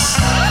Tricks,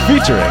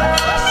 featuring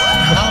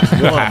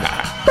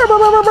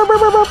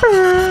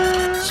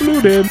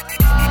Salute him.